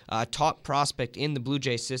system, top prospect in the Blue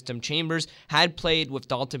Jays system. Chambers had played with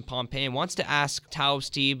Dalton Pompey and wants to ask Taob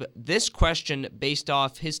Steve this question based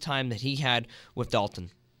off his time that he had with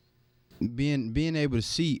Dalton. Being able to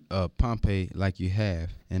see Pompey like you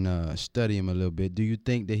have and study him a little bit, do you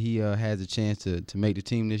think that he has a chance to make the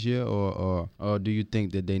team this year, or do you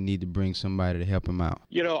think that they need to bring somebody to help him out?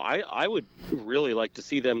 I would really like to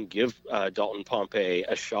see them give Dalton Pompey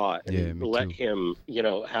a shot and let him,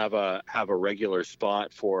 have a regular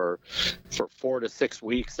spot for 4 to 6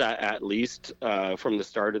 weeks at least from the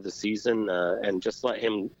start of the season, and just let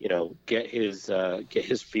him, get his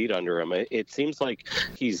feet under him. It seems like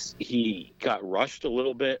he got rushed a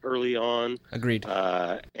little bit early on. Agreed.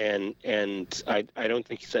 And I don't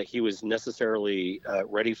think that he was necessarily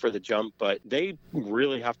ready for the jump, but they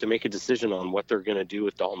really have to make a decision on what they're going to do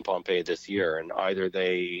with Dalton Pompey this year, and either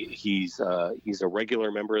he's a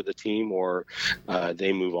regular member of the team or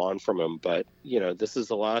they move on from him. But this is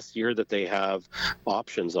the last year that they have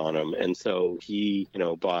options on him, and so he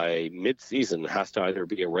by mid-season has to either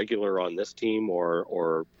be a regular on this team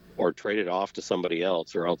or trade it off to somebody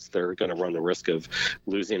else, or else they're going to run the risk of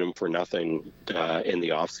losing him for nothing in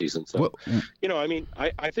the off season. So,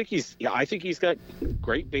 I think he's got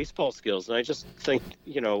great baseball skills, and I just think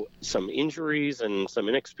some injuries and some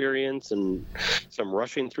inexperience and some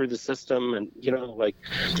rushing through the system, and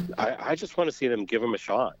I just want to see them give him a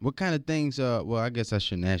shot. What kind of things? Well, I guess I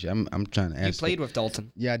shouldn't ask you. I'm trying to ask. You played with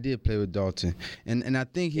Dalton. Yeah, I did play with Dalton, and I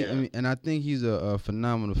think I think he's a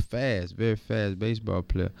phenomenal, very fast baseball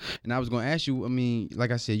player. And I was going to ask you,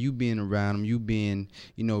 like I said, you being around him, you being,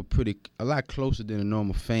 a lot closer than a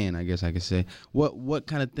normal fan, I guess I could say. What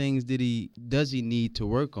kind of things does he need to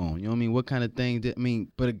work on? You know what I mean? What kind of things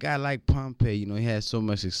but a guy like Pompey, he has so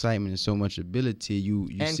much excitement and so much ability.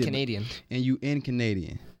 Canadian. And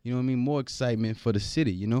Canadian. You know what I mean? More excitement for the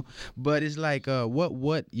city, But it's like,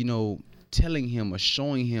 what telling him or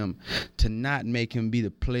showing him to not make him be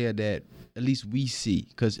the player that at least we see,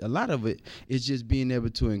 because a lot of it is just being able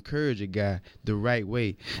to encourage a guy the right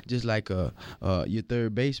way, just like your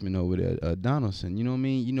third baseman over there, Donaldson. You know what I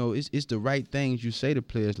mean? It's the right things you say to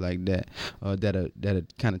players like that that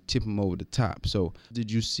kind of tip him over the top. So did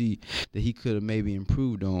you see that he could have maybe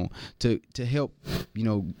improved on to help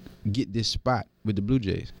get this spot with the Blue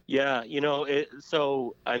Jays? Yeah, I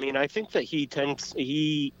think that he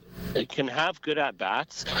can have good at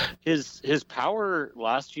bats. His power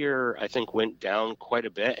last year, I think, went down quite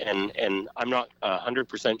a bit, and I'm not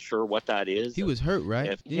 100% sure what that is. He was hurt,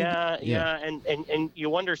 right? And you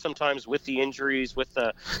wonder sometimes with the injuries, with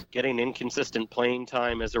the getting inconsistent playing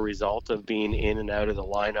time as a result of being in and out of the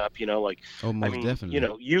lineup.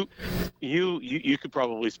 Definitely. You could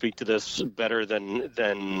probably speak to this better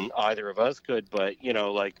than either of us could. but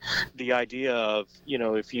like the idea of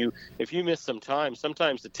if you miss some time,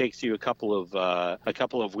 sometimes it takes you a couple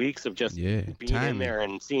of weeks of just being in there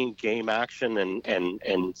and seeing game action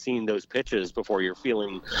and seeing those pitches before you're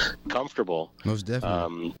feeling comfortable. Most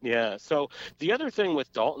definitely. So the other thing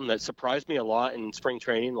with Dalton that surprised me a lot in spring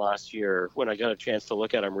training last year when I got a chance to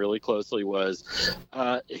look at him really closely was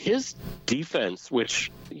his defense,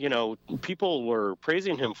 which people were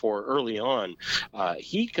praising him for early on.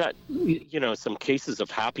 He got some cases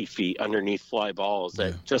of happy feet underneath fly balls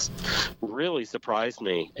that just really surprised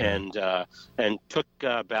me, and took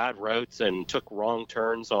bad routes and took wrong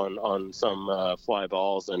turns on some fly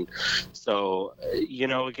balls, and so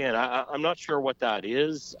again, I'm not sure what that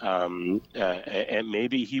is, and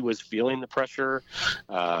maybe he was feeling the pressure.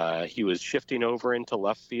 He was shifting over into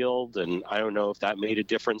left field, and I don't know if that made a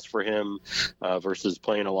difference for him versus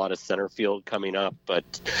playing a lot of center field coming up. But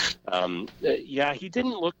he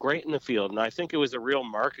didn't look great in the field, and I think it was a real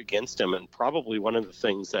mark against him, and probably one of the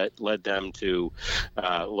things that led them to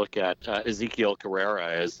look at Ezekiel Carrera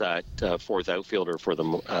as that fourth outfielder for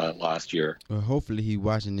them last year. Well, hopefully he's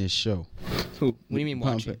watching this show. Who? What do you mean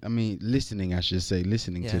watching? I mean listening. I should say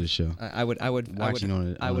listening to the show. I would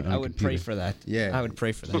pray for that. Yeah, I would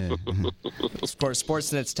pray for that.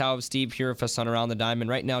 Sportsnet's Taub Steve here with us on Around the Diamond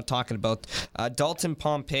right now, talking about Dalton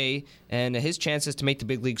Pompey and his chances to make the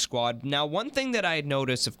big league squad. Now, one thing that I had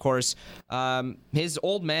noticed, of course, his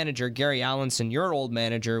old manager Gary Allenson, your old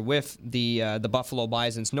manager with the Buffalo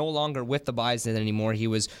Bisons, no longer with the Bison anymore. He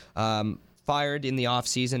was fired in the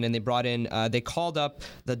offseason, and they brought in, they called up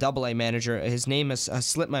the AA manager. His name has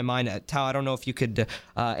slipped my mind. Tao, I don't know if you could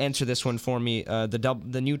answer this one for me,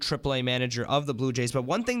 the new AAA manager of the Blue Jays. But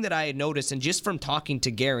one thing that I had noticed, and just from talking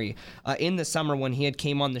to Gary in the summer when he had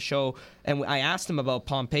came on the show, and I asked him about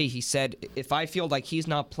Pompey, he said, if I feel like he's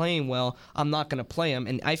not playing well, I'm not going to play him.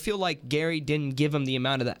 And I feel like Gary didn't give him the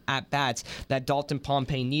amount of the at-bats that Dalton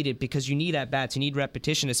Pompey needed, because you need at-bats, you need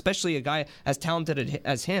repetition, especially a guy as talented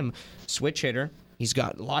as him, switch hitter. He's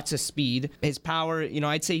got lots of speed. His power,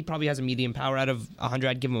 I'd say he probably has a medium power. Out of 100,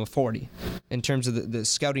 I'd give him a 40 in terms of the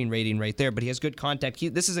scouting rating right there. But he has good contact.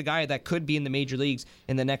 This is a guy that could be in the major leagues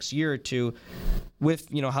in the next year or two with,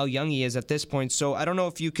 how young he is at this point. So I don't know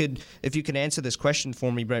if you could answer this question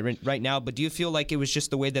for me right now, but do you feel like it was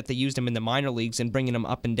just the way that they used him in the minor leagues and bringing him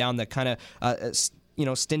up and down that kind of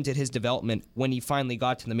stinted his development when he finally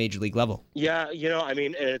got to the major league level? Yeah,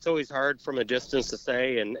 it's always hard from a distance to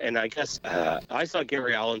say, and I guess I saw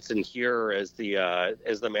Gary Allenson here as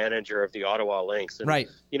the manager of the Ottawa Lynx, and, right?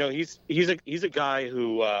 He's a guy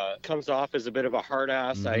who comes off as a bit of a hard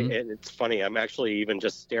ass. Mm-hmm. And it's funny, I'm actually even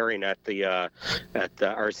just staring at the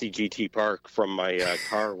RCGT Park from my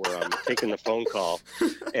car where I'm taking the phone call,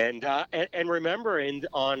 and remembering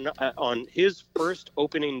on his first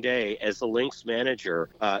opening day as the Lynx manager.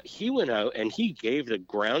 He went out and he gave the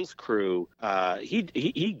grounds crew,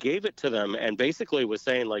 he gave it to them and basically was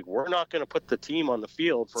saying, like, we're not going to put the team on the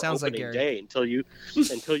field for opening day until you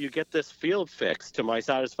get this field fixed to my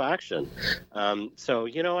satisfaction. So,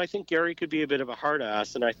 I think Gary could be a bit of a hard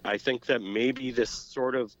ass, and I think that maybe this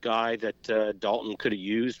sort of guy that Dalton could have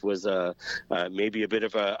used was maybe a bit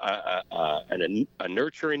of a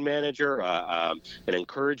nurturing manager, an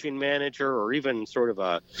encouraging manager, or even sort of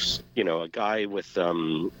a guy with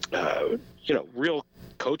real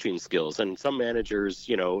coaching skills. And some managers,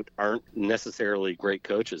 aren't necessarily great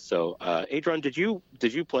coaches. So, Adron, did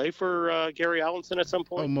you play for Gary Allenson at some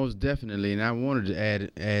point? Oh, most definitely. And I wanted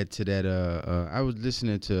to add to that. I was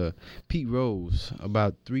listening to Pete Rose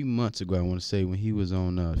about 3 months ago, I want to say, when he was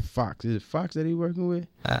on Fox. Is it Fox that he's working with?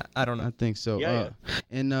 I don't know. I think so. Yeah.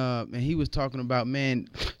 And he was talking about, man,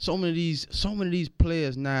 so many of these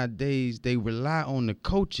players nowadays, they rely on the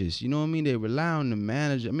coaches. You know what I mean? They rely on the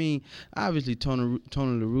manager. I mean, obviously Tony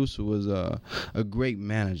La Russa was a great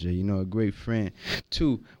manager, a great friend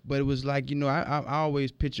too. But it was like, I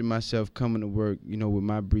always picture myself coming to work, with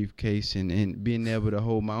my briefcase and being able to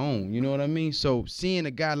hold my own. You know what I mean? So seeing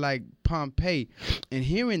a guy like Pompey and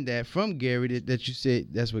hearing that from Gary, that you said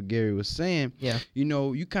that's what Gary was saying, yeah.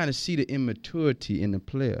 You kind of see the immaturity in the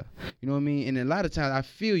player. You know what I mean? And a lot of times I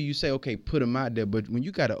feel you say, okay, put him out there. But when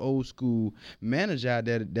you got an old school manager out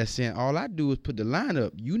there that's saying, all I do is put the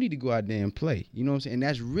lineup, you need to go out there and play. You know what I'm saying? And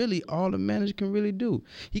that's really all the manager can really do.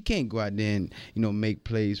 He can't go out there and, make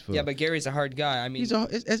plays for. Yeah, but Gary's a hard guy. I mean,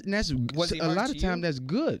 that's a lot of time that's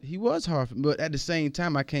good. He was hard, but at the same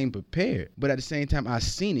time, I came prepared. But at the same time, I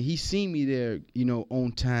seen it. He seen seen me there,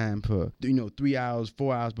 on time for 3 hours,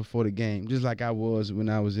 4 hours before the game, just like I was when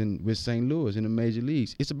I was with St. Louis in the major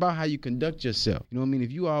leagues. It's about how you conduct yourself. You know what I mean?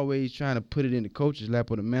 If you always trying to put it in the coach's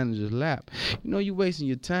lap or the manager's lap, you're wasting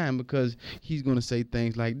your time, because he's gonna say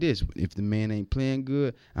things like this: if the man ain't playing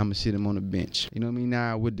good, I'm gonna sit him on the bench. You know what I mean?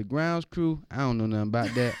 Now with the grounds crew, I don't know nothing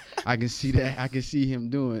about that. I can see that. I can see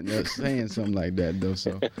him saying something like that though.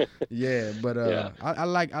 So yeah, but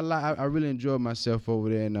I really enjoyed myself over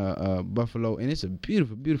there in Buffalo, and it's a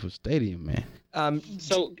beautiful, beautiful stadium, man.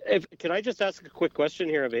 So, can I just ask a quick question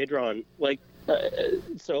here of Adron?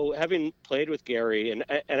 So having played with Gary and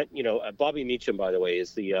Bobby Meacham, by the way,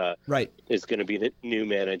 is is going to be the new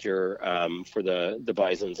manager for the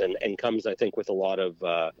Bisons, and comes, I think, with a lot of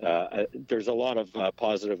there's a lot of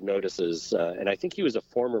positive notices, and I think he was a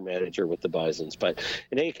former manager with the Bisons. But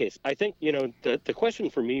in any case, I think the question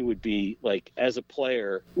for me would be, like, as a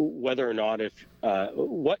player, whether or not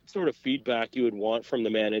what sort of feedback you would want from the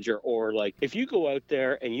manager, or like if you go out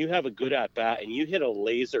there and you have a good at bat and you hit a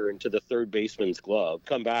laser into the third baseman's glove,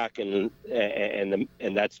 come back and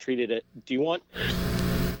that's treated. Do you want,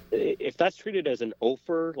 if that's treated as an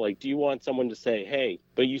offer, like, do you want someone to say, hey,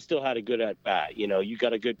 but you still had a good at bat,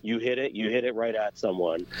 you hit it right at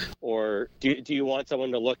someone, or do you want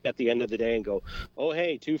someone to look at the end of the day and go, oh,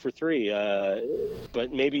 hey, 2 for 3,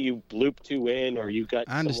 but maybe you blooped 2 in, or you got,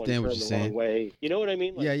 I understand what you're saying, way. You know what I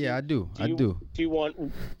mean? Like, yeah, I do. Do you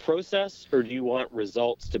want process, or do you want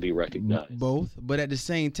results to be recognized? Both, but at the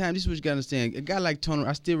same time, this is what you got to understand. A guy like Tony,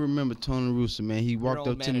 I still remember Tony Russo, man. He walked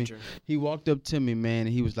up to me. He walked up to me, man,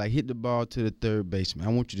 and he was like, hit the ball to the third baseman.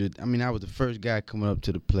 I want you to. I was the first guy coming up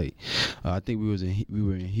to the plate. I think we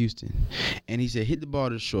were in Houston, and he said, hit the ball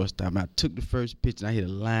to the shortstop. And I took the first pitch and I hit a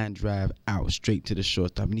line drive out straight to the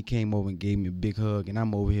shortstop, and he came over and gave me a big hug, and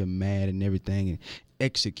I'm over here mad and everything. And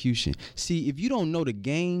execution. See, if you don't know the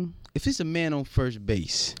game, if it's a man on first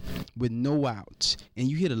base with no outs and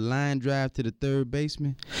you hit a line drive to the third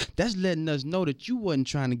baseman, that's letting us know that you wasn't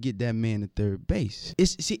trying to get that man to third base.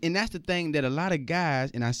 And that's the thing that a lot of guys,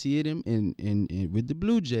 and I see it in with the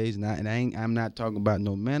Blue Jays, I'm not talking about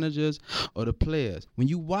no managers or the players. When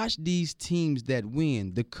you watch these teams that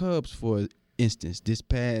win, the Cubs, for instance, this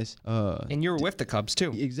past and you were with the Cubs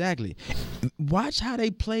too. Exactly. Watch how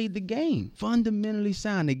they played the game. Fundamentally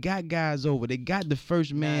sound. They got guys over. They got the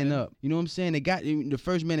first man up. You know what I'm saying? They got the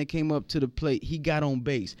first man that came up to the plate. He got on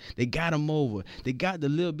base. They got him over. They got the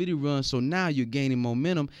little bitty run. So now you're gaining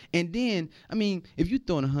momentum. And then, if you're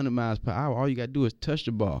throwing 100 miles per hour, all you got to do is touch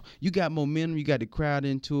the ball. You got momentum. You got the crowd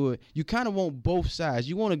into it. You kind of want both sides.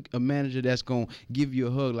 You want a manager that's going to give you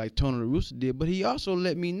a hug like Tony La Russa did, but he also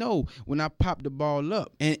let me know when I pop the ball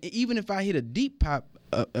up. And even if I hit a deep pop,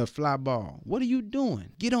 a fly ball, what are you doing?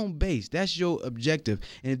 Get on base. That's your objective.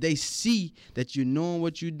 And if they see that you're knowing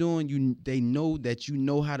what you're doing, they know that you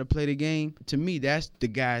know how to play the game. To me, that's the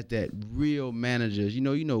guys that real managers, you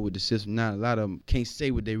know with the system now, a lot of them can't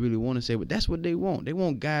say what they really want to say, but that's what they want. They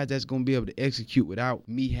want guys that's going to be able to execute without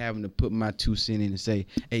me having to put my 2 cents in and say,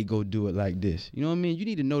 hey, go do it like this. You know what I mean? You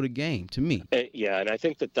need to know the game, to me. Yeah, and I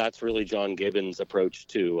think that's really John Gibbons' approach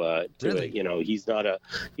to really? It. He's not a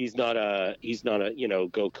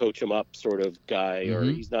go coach him up sort of guy, or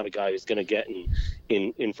he's not a guy who's going to get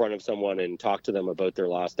in front of someone and talk to them about their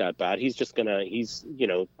last at bat. He's just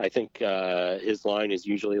I think his line is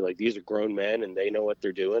usually like, these are grown men and they know what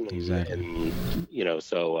they're doing. Exactly. And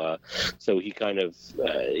so he kind of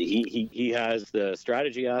he has the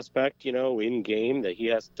strategy aspect, in game that he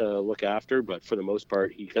has to look after, but for the most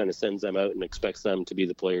part, he kind of sends them out and expects them to be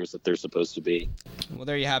the players that they're supposed to be. Well,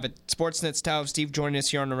 there you have it. Sportsnet's Tao Steve joining us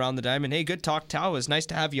here on Around the Diamond. Hey, good talk, Tao. It was nice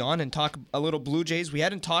to have you on and talk a little Blue Jays. We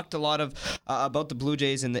hadn't talked a lot of about the Blue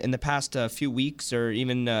Jays in the past few weeks, or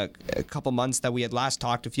even a couple months that we had last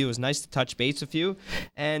talked a few. It was nice to touch base with you,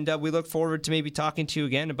 and we look forward to maybe talking to you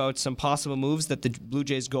again about some possible moves that the Blue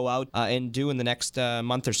Jays go out and do in the next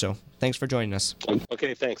month or so. Thanks for joining us.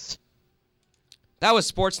 Okay, thanks. That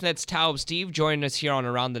was Sportsnet's Tao Steve joining us here on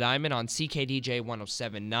Around the Diamond on CKDJ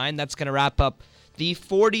 107.9. That's going to wrap up the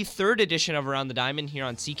 43rd edition of Around the Diamond here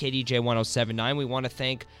on CKDJ 107.9. We want to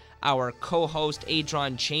thank our co-host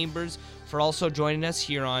Adron Chambers for also joining us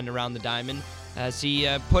here on Around the Diamond, as he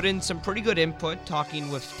put in some pretty good input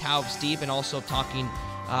talking with Tao Steve and also talking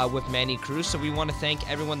with Manny Cruz. So we want to thank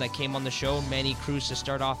everyone that came on the show. Manny Cruz to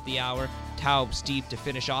start off the hour, Tao Steve to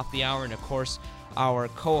finish off the hour, and of course our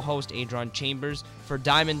co-host Adron Chambers. For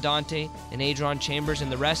Diamond Dante and Adron Chambers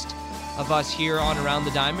and the rest of us here on Around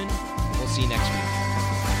the Diamond, we'll see you next week.